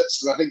Tyler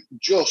Roberts, and I think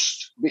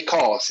just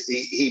because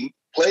he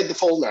played the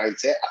full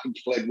 90. I think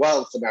he played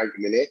well for 90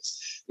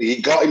 minutes. He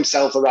got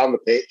himself around the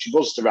pitch. He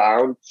buzzed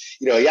around.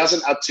 He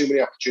hasn't had too many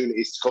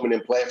opportunities to come in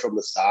and play from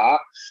the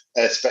start,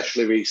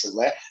 especially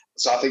recently.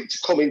 So I think to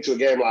come into a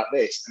game like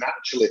this and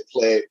actually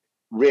play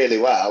really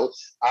well,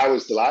 I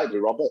was delighted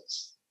with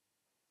Roberts.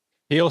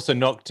 He also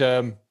knocked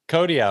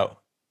Cody out,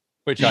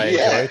 which I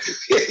enjoyed.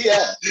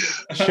 Yeah.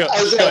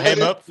 Shut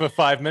him up for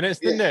 5 minutes,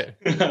 didn't it?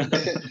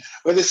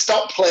 When they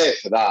stopped playing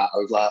for that, I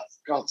was like,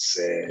 God's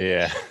sake.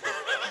 Yeah.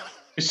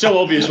 It's so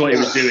obvious what he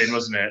was doing,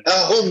 wasn't it?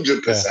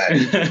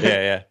 100%.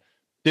 Yeah.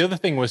 The other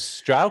thing was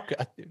Stroud.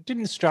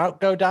 Didn't Stroud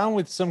go down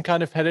with some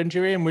kind of head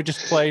injury and we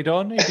just played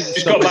on? He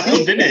just got back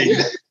up, didn't he?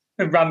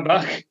 And ran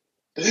back.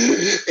 He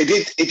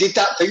did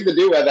that thing they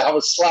do where they have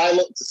a sly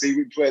look to see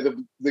which way the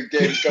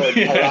game's going.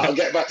 Yeah. All right, I'll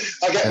get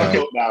back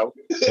up now.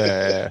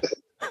 Yeah.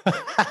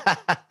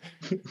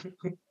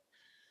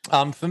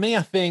 For me,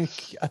 I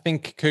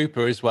think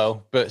Cooper as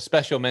well, but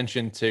special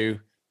mention to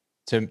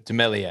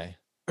Meslier.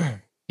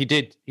 He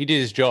did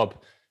his job.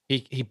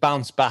 He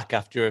bounced back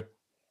after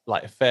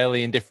a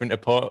fairly indifferent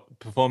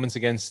performance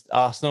against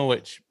Arsenal,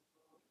 which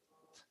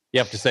you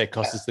have to say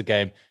cost us the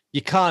game.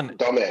 You can't.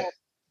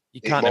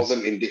 It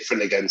wasn't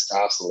indifferent against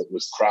Arsenal. It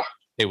was crap.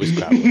 It was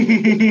crap.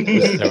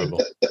 It was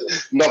terrible.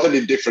 Nothing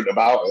indifferent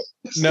about it.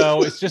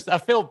 No, it's just I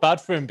feel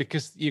bad for him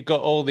because you've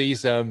got all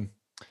these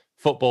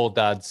football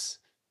dads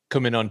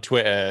coming on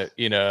Twitter,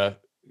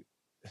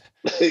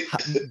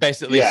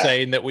 basically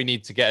saying that we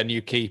need to get a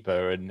new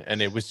keeper,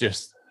 and it was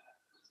just.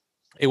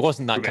 It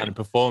wasn't that kind of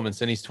performance,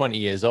 and he's 20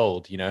 years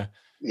old. Yeah.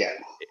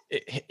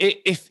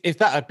 If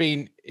that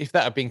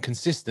had been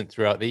consistent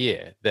throughout the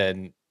year,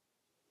 then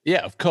yeah,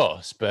 of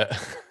course. But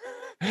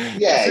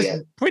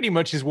pretty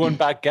much his one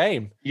bad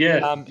game.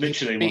 Yeah,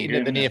 literally beaten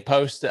at the near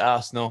post at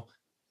Arsenal.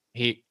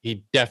 He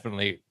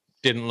definitely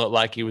didn't look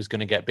like he was going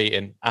to get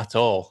beaten at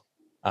all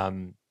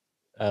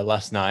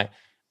last night,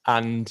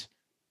 and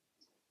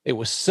it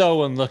was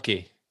so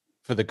unlucky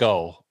for the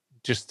goal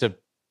just to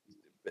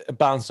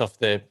bounce off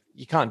the.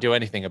 You can't do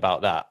anything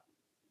about that.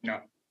 No.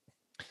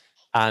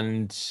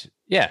 And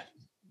yeah,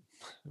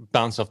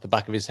 bounce off the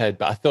back of his head.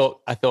 But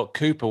I thought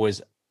Cooper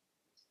was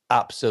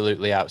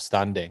absolutely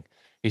outstanding.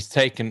 He's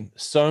taken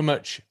so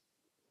much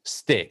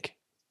stick.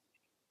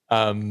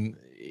 He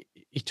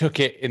took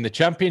it in the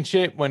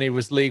Championship when he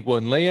was League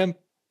One Liam.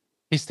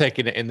 He's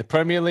taken it in the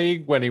Premier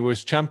League when he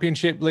was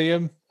Championship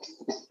Liam.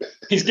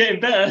 He's getting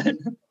better.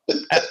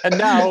 And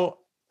now,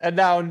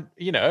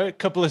 a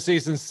couple of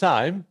seasons'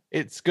 time,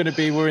 it's going to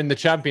be we're in the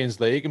Champions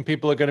League, and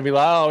people are going to be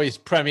like, "Oh, he's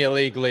Premier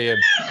League Liam,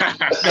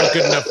 not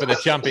good enough for the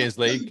Champions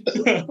League."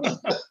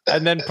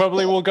 And then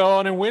probably we'll go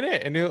on and win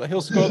it, and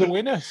he'll score the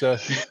winner. So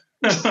stick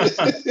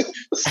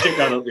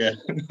that up, yeah.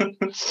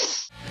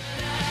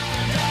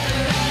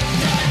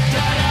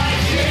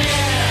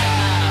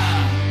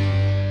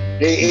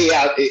 He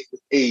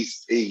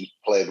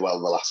played well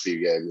the last few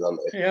games,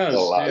 hasn't he? He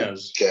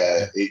has.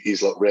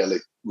 He's looked really,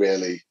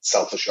 really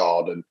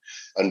self-assured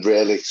and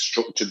really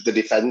structured the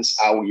defence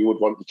how you would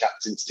want your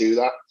captain to do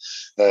that.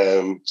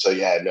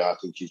 I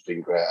think he's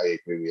been great. I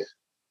agree with you.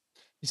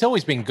 He's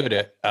always been good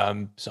at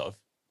sort of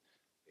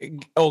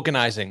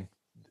organising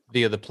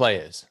the other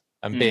players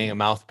and being a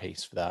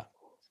mouthpiece for that.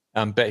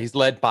 But he's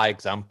led by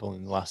example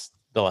in the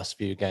last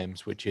few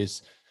games, which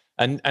is,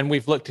 and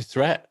we've looked a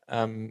threat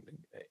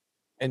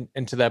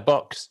into their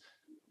box.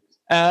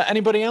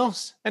 Anybody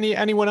else?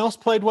 Anyone else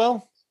played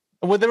well?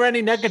 Were there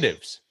any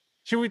negatives?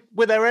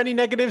 Were there any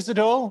negatives at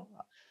all?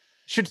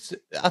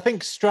 I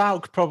think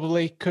Strauch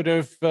probably could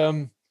have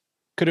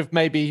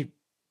maybe,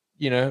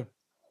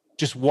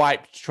 just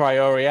wiped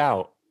Traore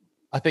out.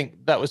 I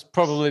think that was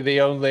probably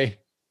the only.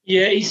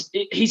 Yeah, he's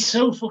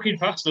so fucking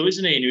fast though,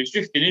 isn't he? And he was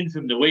drifting in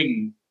from the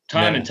wing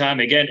time and time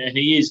again, and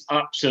he is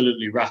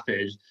absolutely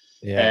rapid.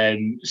 Yeah.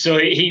 So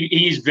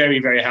he is very,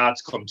 very hard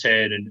to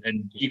contain,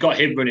 and you got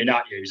him running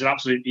at you.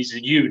 He's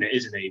a unit,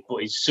 isn't he? But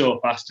he's so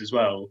fast as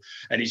well,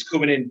 and he's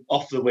coming in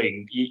off the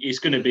wing. It's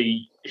going to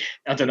be,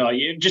 I don't know.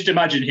 You just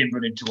imagine him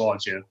running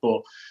towards you.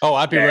 But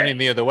I'd be running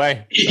the other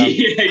way. Yeah,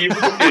 you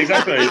would be,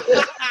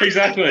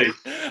 exactly.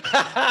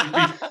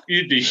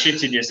 You'd be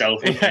shitting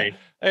yourself, wouldn't you?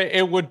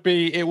 It would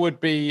be.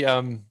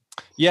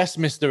 Yes,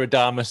 Mr.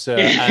 Adama, sir.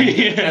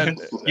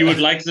 And, you would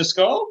like the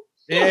score?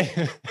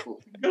 Yeah.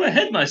 Go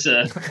ahead, my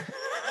sir.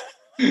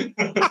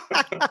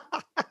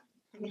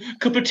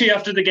 Cup of tea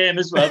after the game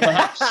as well,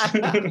 perhaps.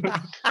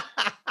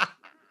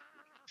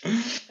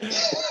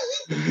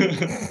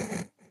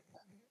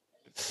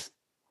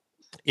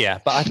 Yeah,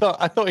 but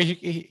I thought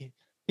he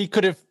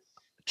could have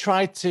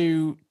tried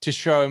to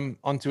show him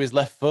onto his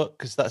left foot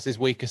because that's his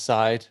weaker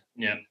side.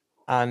 Yeah,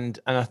 and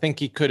I think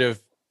he could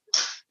have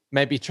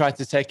maybe tried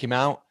to take him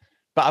out.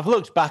 But I've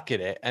looked back at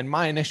it, and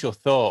my initial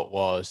thought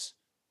was,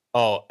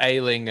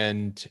 Ayling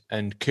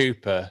and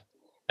Cooper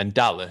and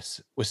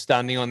Dallas were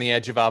standing on the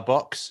edge of our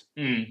box.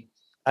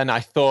 And I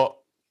thought,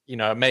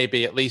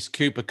 maybe at least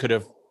Cooper could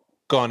have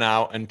gone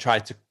out and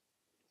tried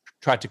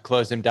to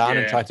close him down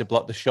and try to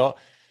block the shot.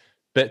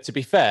 But to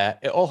be fair,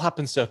 it all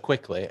happened so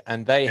quickly,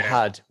 and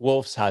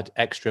Wolves had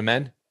extra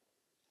men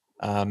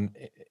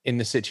in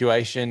the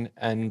situation,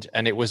 and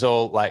it was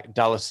all like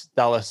Dallas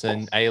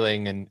and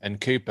Ayling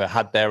and Cooper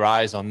had their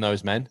eyes on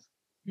those men.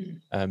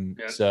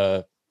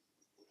 So.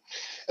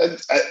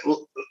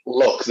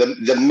 Look,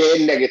 the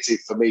main negative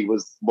for me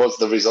was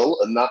the result,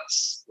 and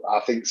that's, I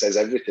think, says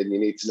everything you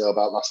need to know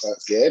about last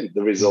night's game.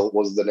 The result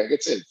was the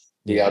negative.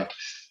 We had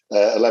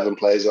 11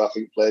 players who I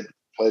think played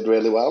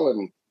really well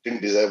and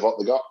didn't deserve what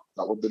they got.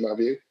 That would be my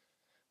view.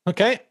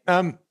 Okay,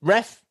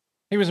 ref,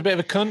 he was a bit of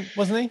a cunt,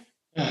 wasn't he?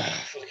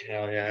 Fucking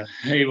hell, yeah,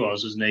 he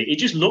was, wasn't he? He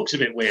just looks a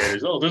bit weird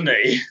as well, doesn't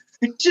he?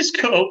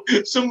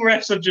 Some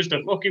refs have just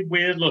a fucking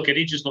weird look, and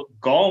he just looked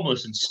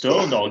gormless and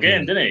stoned all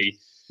game, didn't he?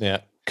 Yeah,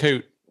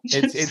 Coot.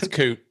 It's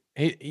Coot.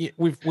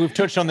 We've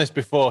touched on this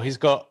before. He's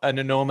got an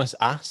enormous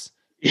ass,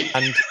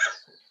 and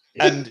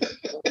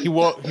he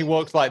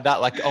walks like that,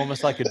 like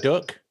almost like a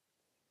duck.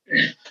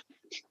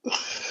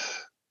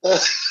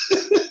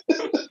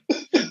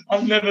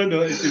 I've never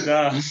noticed his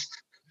ass.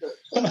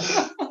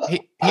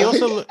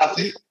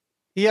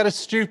 He had a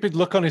stupid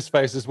look on his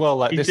face as well,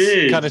 like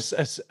kind of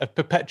a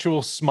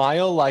perpetual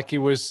smile, like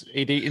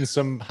he'd eaten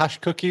some hash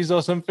cookies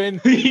or something.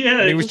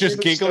 Yeah, and he was just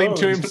giggling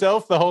to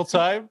himself the whole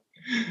time.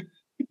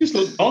 He just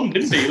looked on,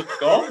 didn't he? He looked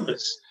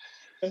gorgeous.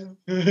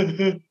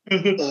 You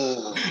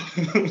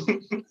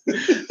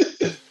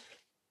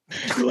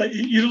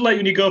look like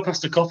when you go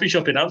past a coffee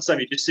shop in Amsterdam,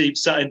 you just see him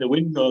sat in the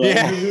window.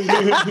 Like,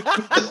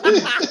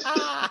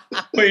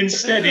 but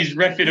instead, he's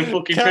reffing a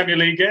fucking Premier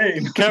League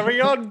game.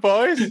 Carry on,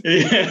 boys.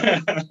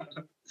 Yeah.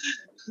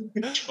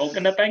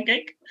 Choking a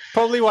pancake.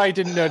 Probably why he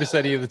didn't notice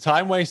any of the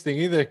time wasting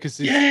either, because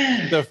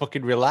he's so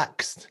fucking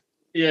relaxed.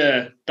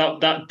 Yeah,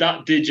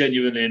 that did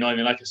genuinely annoy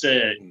me. Like I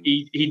said,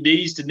 he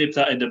needs to nip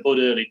that in the bud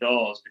early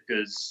doors,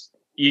 because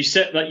you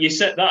set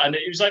that, and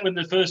it was like when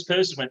the first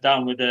person went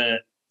down with a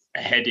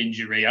head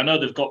injury. I know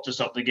they've got to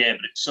stop the game,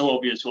 but it's so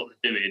obvious what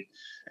they're doing.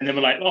 And they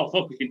were like, "Oh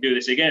fuck, we can do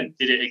this again."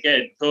 Did it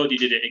again. Cody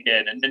did it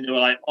again, and then they were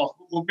like, "Oh,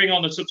 we'll bring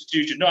on a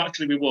substitution." No,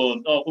 actually, we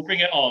won't. Oh, we'll bring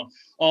it on.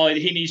 Oh,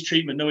 he needs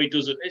treatment. No, he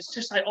doesn't. It's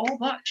just like all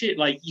that shit.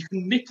 Like, you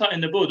can nip that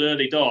in the bud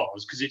early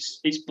doors, because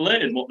it's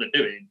blatant what they're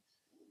doing.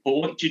 But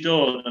once you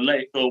don't and let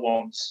it go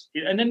once,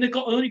 and then they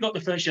only got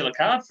the first yellow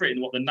card for it in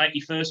the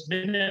 91st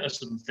minute or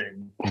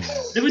something.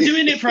 They were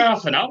doing it for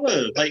half an hour.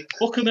 Like,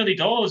 book them early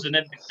doors, and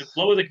then the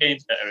flow of the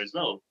game's better as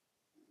well.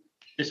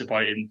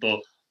 Disappointing, but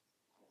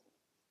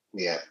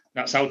Yeah.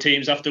 That's how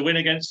teams have to win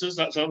against us.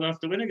 That's how they have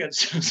to win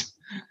against us.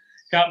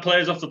 Can't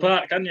play us off the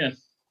park, can you?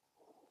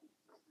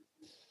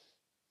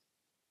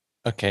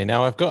 Okay,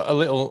 now I've got a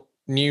little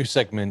new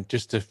segment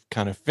just to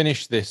kind of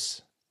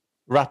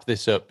wrap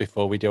this up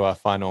before we do our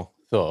final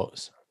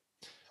thoughts.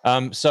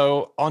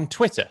 So on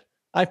Twitter,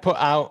 I put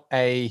out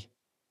a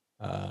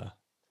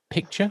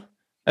picture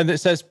and it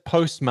says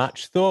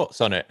post-match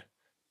thoughts on it.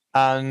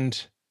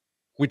 And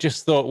we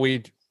just thought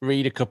we'd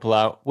read a couple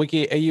out.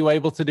 Wiggy, are you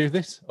able to do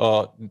this?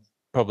 Or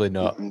probably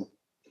not?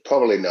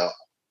 Probably not.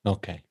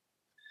 Okay.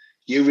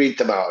 You read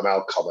them out and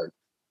I'll comment.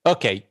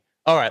 Okay.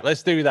 All right,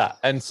 let's do that.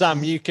 And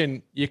Sam, you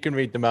can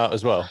read them out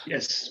as well.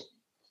 Yes.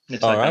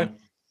 All right.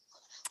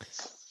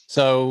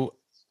 So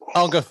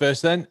I'll go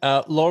first then.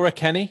 Laura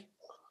Kenny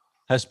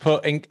has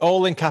put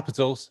all in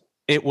capitals,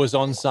 it was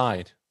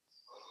onside.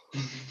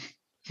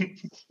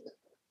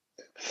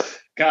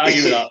 Can't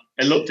argue with that.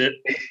 I looked it.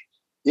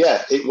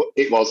 Yeah,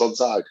 it was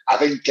onside. I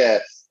think,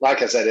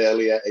 like I said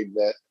earlier in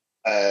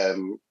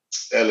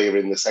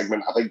the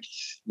segment, I think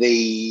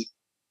the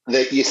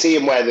you see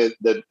him where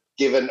the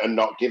given and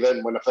not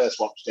given. When I first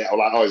watched it, I was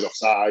like, oh, he's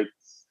offside.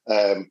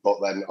 But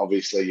then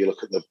obviously you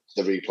look at the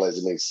replays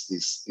and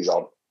he's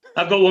on.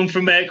 I've got one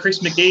from Chris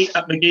McGee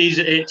at McGee's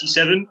at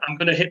 87. I'm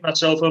going to hit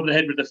myself over the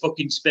head with a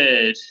fucking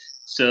spade.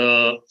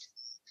 So,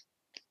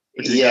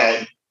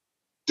 yeah,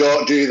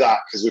 don't do that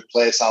because we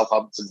play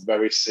Southampton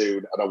very soon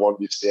and I want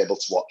you to be able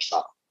to watch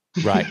that.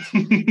 Right.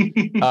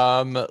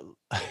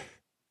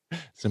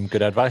 Some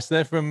good advice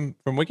there from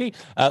Wiggy.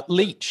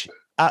 Leach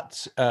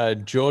at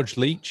George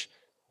Leach.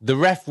 The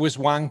ref was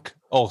wank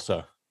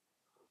also.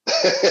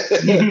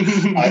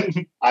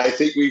 I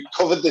think we've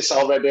covered this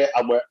already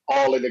and we're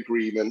all in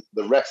agreement.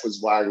 The ref was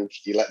wank.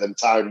 He let them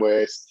time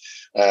waste.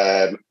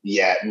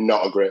 Yeah,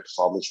 not a great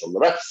performance from the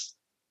ref.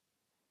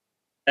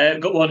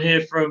 Got one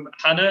here from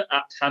Hannah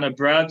at Hannah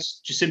Brad.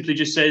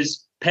 Simply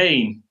says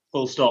pain,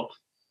 full stop.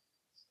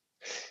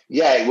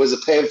 Yeah, it was a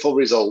painful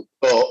result,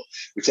 but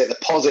we take the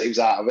positives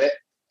out of it,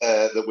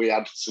 that we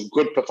had some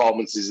good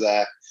performances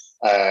there,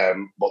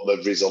 but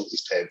the result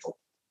is painful.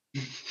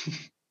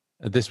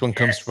 This one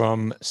comes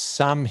from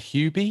Sam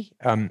Hubie.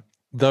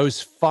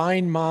 Those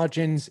fine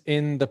margins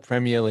in the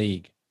Premier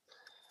League.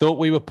 Thought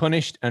we were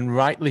punished, and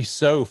rightly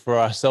so, for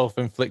our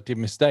self-inflicted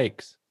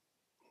mistakes.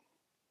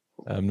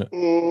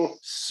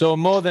 So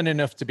more than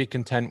enough to be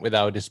content with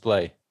our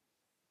display.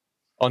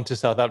 On to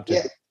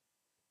Southampton.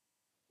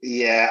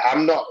 Yeah,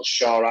 I'm not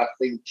sure. I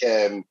think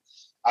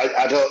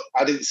I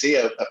didn't see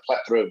a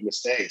plethora of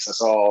mistakes. I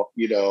saw,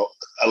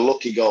 a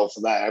lucky goal for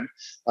them.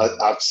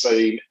 I've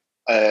seen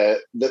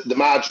the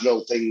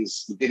marginal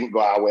things didn't go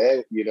our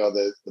way.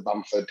 The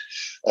Bamford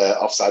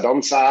offside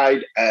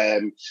onside.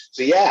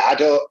 So yeah, I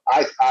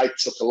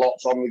took a lot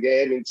from the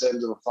game in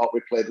terms of I thought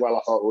we played well.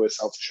 I thought we were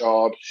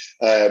self-assured.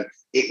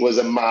 It was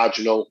a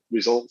marginal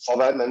result for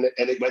them, and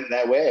it went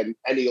their way. And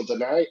any other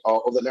night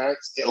or other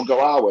nights, it'll go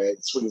our way.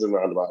 It swings and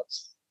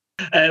roundabouts.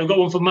 We've got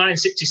one from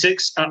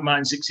Mine66 at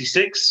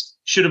Mine66.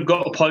 Should have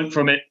got a point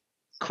from it.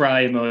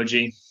 Cry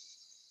emoji.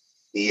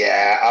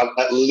 Yeah,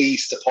 at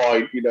least a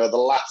point. The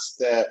last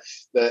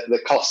the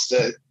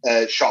Costa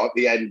shot at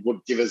the end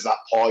would give us that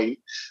point.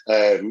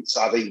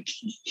 So I think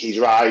he's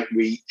right.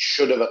 We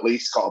should have at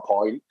least got a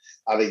point.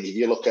 I think if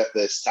you look at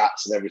the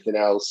stats and everything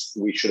else,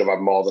 we should have had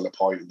more than a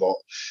point. But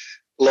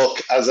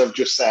look, as I've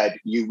just said,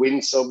 you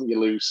win some, you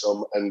lose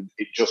some, and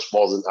it just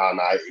wasn't our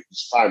night. It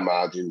was fine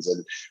margins,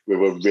 and we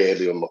were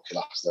really unlucky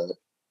last night.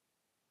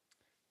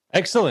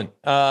 Excellent.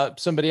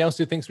 Somebody else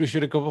who thinks we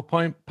should have got a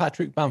point,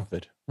 Patrick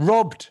Bamford.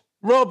 Robbed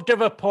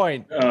of a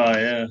point. Oh,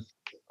 yeah.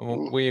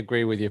 We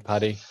agree with you,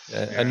 Paddy.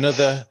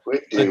 Another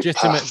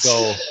legitimate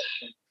goal.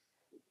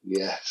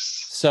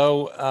 Yes.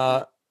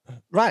 So,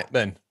 right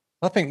then,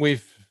 I think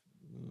we've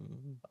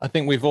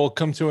all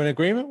come to an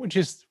agreement, which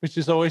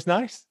is always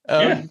nice.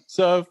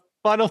 So,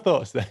 final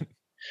thoughts then.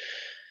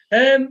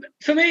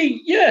 For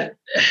me, yeah,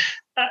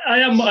 I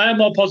am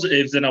more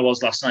positive than I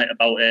was last night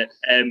about it.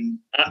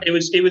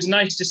 It was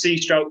nice to see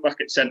Strout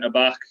back at centre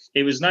back.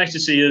 It was nice to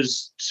see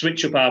us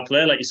switch up our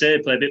play, like you say,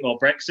 play a bit more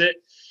Brexit.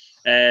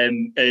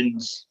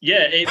 And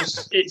yeah,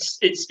 it's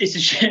a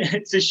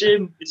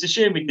shame. It's a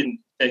shame we didn't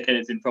take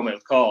anything from it,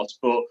 of course.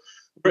 But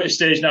we're at a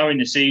stage now in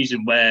the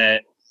season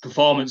where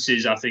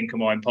performances, I think, are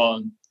more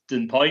important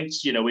than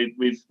points.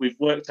 We've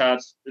worked hard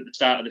at the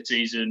start of the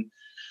season,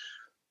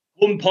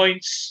 won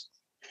points,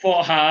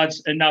 fought hard,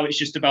 and now it's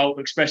just about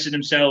expressing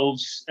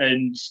themselves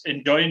and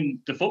enjoying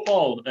the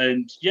football.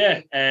 And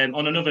yeah,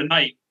 on another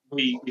night,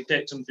 we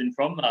take something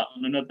from that.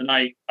 On another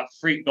night, a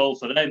free goal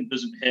for them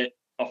doesn't hit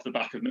off the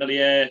back of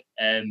Millier.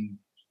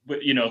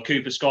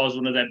 Cooper scores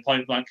one of them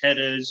point-blank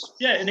headers.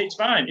 Yeah, and it's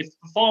fine. If the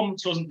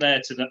performance wasn't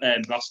there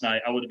last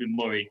night, I would have been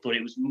worried, but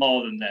it was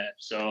more than there.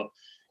 So,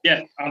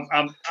 yeah,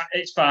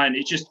 it's fine.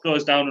 It just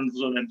goes down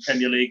on them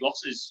Premier League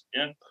losses,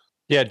 yeah.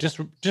 Yeah, just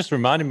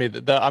reminding me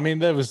that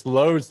there was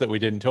loads that we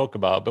didn't talk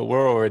about, but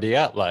we're already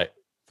at like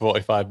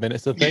 45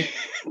 minutes, I think.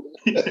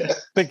 I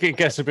think it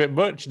gets a bit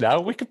much now.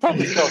 We could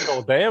probably talk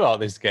all day about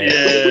this game.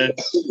 Yeah,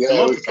 a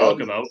lot to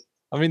talk about.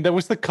 I mean, there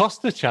was the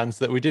Costa chance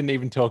that we didn't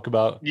even talk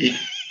about. Yeah.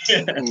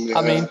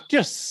 I mean,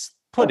 just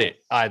put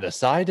it either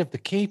side of the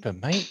keeper,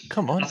 mate.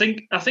 Come on. I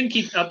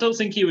don't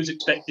think he was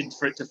expecting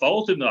for it to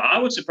fall to him, though. I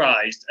was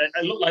surprised.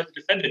 It looked like the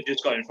defender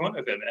just got in front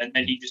of him, and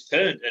then he just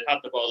turned and had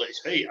the ball at his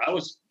feet. He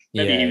was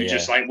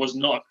just like was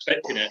not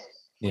expecting it.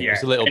 Yeah, it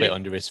was a little bit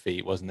under his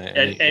feet, wasn't it?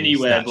 And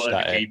anywhere but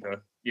at the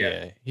keeper.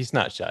 Yeah, he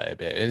snatched at it a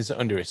bit. It's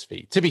under his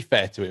feet. To be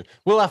fair to him,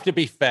 we'll have to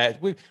be fair.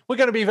 We're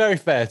going to be very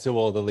fair to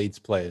all the Leeds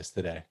players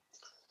today.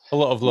 A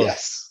lot of love.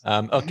 Yes.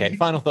 Okay,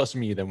 final thoughts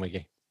from you then,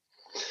 Wiggy.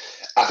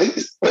 I think.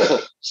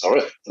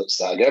 Sorry, let's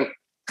start again.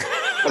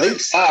 I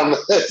think Sam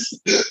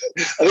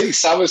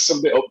has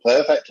summed it up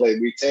perfectly.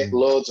 We take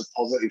loads of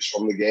positives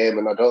from the game,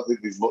 and I don't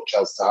think there's much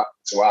else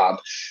to add.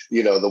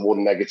 You know, the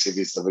one negative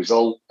is the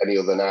result. Any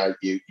other night,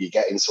 you're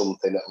getting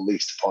something at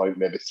least a point,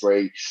 maybe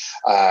 3.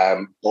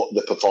 But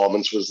the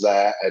performance was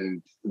there,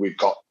 and we've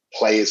got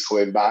players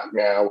coming back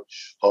now,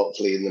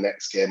 hopefully in the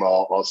next game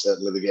or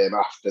certainly the game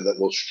after, that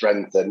will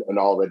strengthen an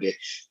already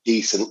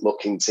decent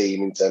looking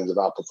team in terms of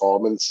our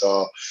performance.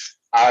 So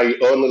I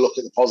only look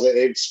at the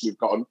positives. We've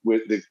got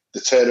the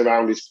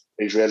turnaround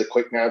is really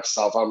quick now to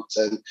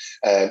Southampton,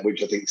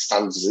 which I think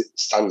stands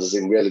us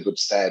in really good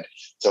stead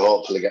to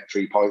hopefully get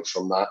 3 points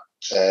from that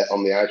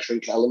on the ice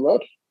rink at Ellen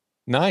Road.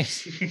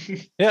 Nice.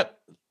 Yep.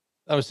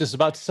 I was just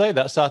about to say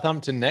that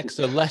Southampton next.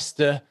 So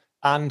Leicester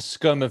and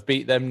Scum have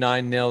beat them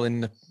 9-0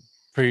 in the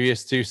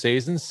previous 2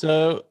 seasons.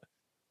 So,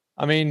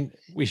 I mean,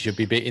 we should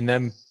be beating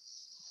them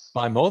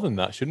by more than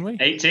that, shouldn't we?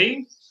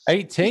 18.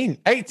 18.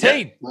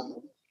 Yeah.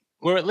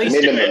 We're at least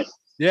minimum.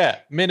 Yeah,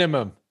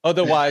 minimum.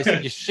 Otherwise,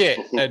 you're shit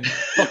and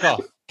fuck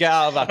off. Get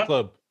out of our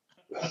club.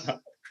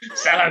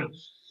 Sell him.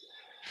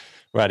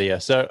 Right, yeah.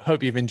 So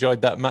hope you've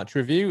enjoyed that match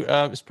review.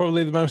 It's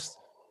probably the most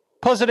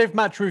positive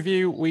match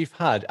review we've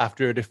had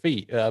after a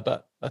defeat.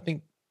 But I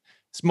think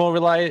it's more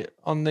reliant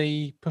on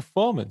the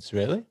performance,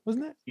 really,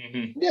 wasn't it?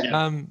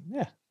 Mm-hmm.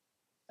 Yeah.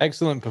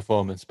 Excellent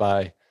performance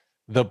by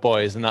the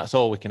boys, and that's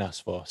all we can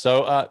ask for.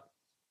 So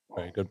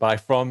very goodbye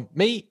from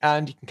me,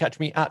 and you can catch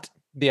me at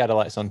The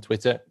Adelites on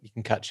Twitter. You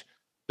can catch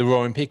The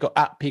Roaring Peacock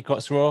at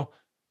Peacock's Roar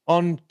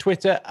on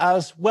Twitter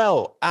as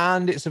well.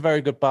 And it's a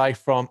very goodbye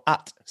from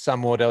at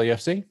Sam Ward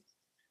LUFC.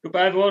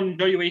 Goodbye, everyone.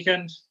 Enjoy your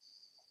weekend.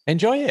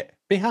 Enjoy it.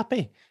 Be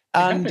happy.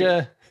 And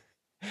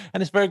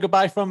it's very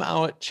goodbye from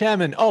our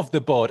chairman of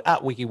the board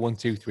at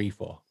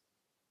Wiki1234.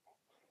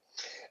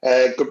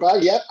 Goodbye.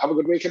 Yeah. Have a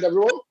good weekend,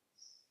 everyone.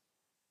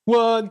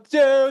 1,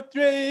 2,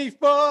 3,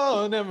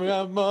 4. Never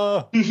have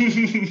more.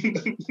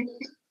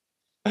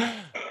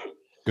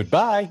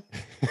 Goodbye.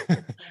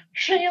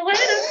 See you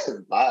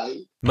later. Bye.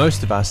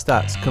 Most of our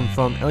stats come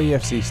from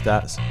LUFC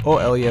Stats or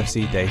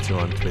LUFC Data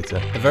on Twitter.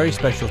 A very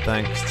special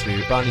thanks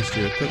to Barney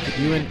Stewart Cook,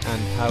 Ewan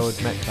and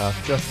Howard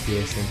Metcalf, Josh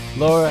Pearson,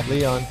 Laura,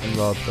 Leon and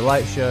Rob, The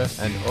Light Show,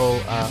 and all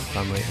our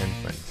family and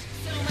friends.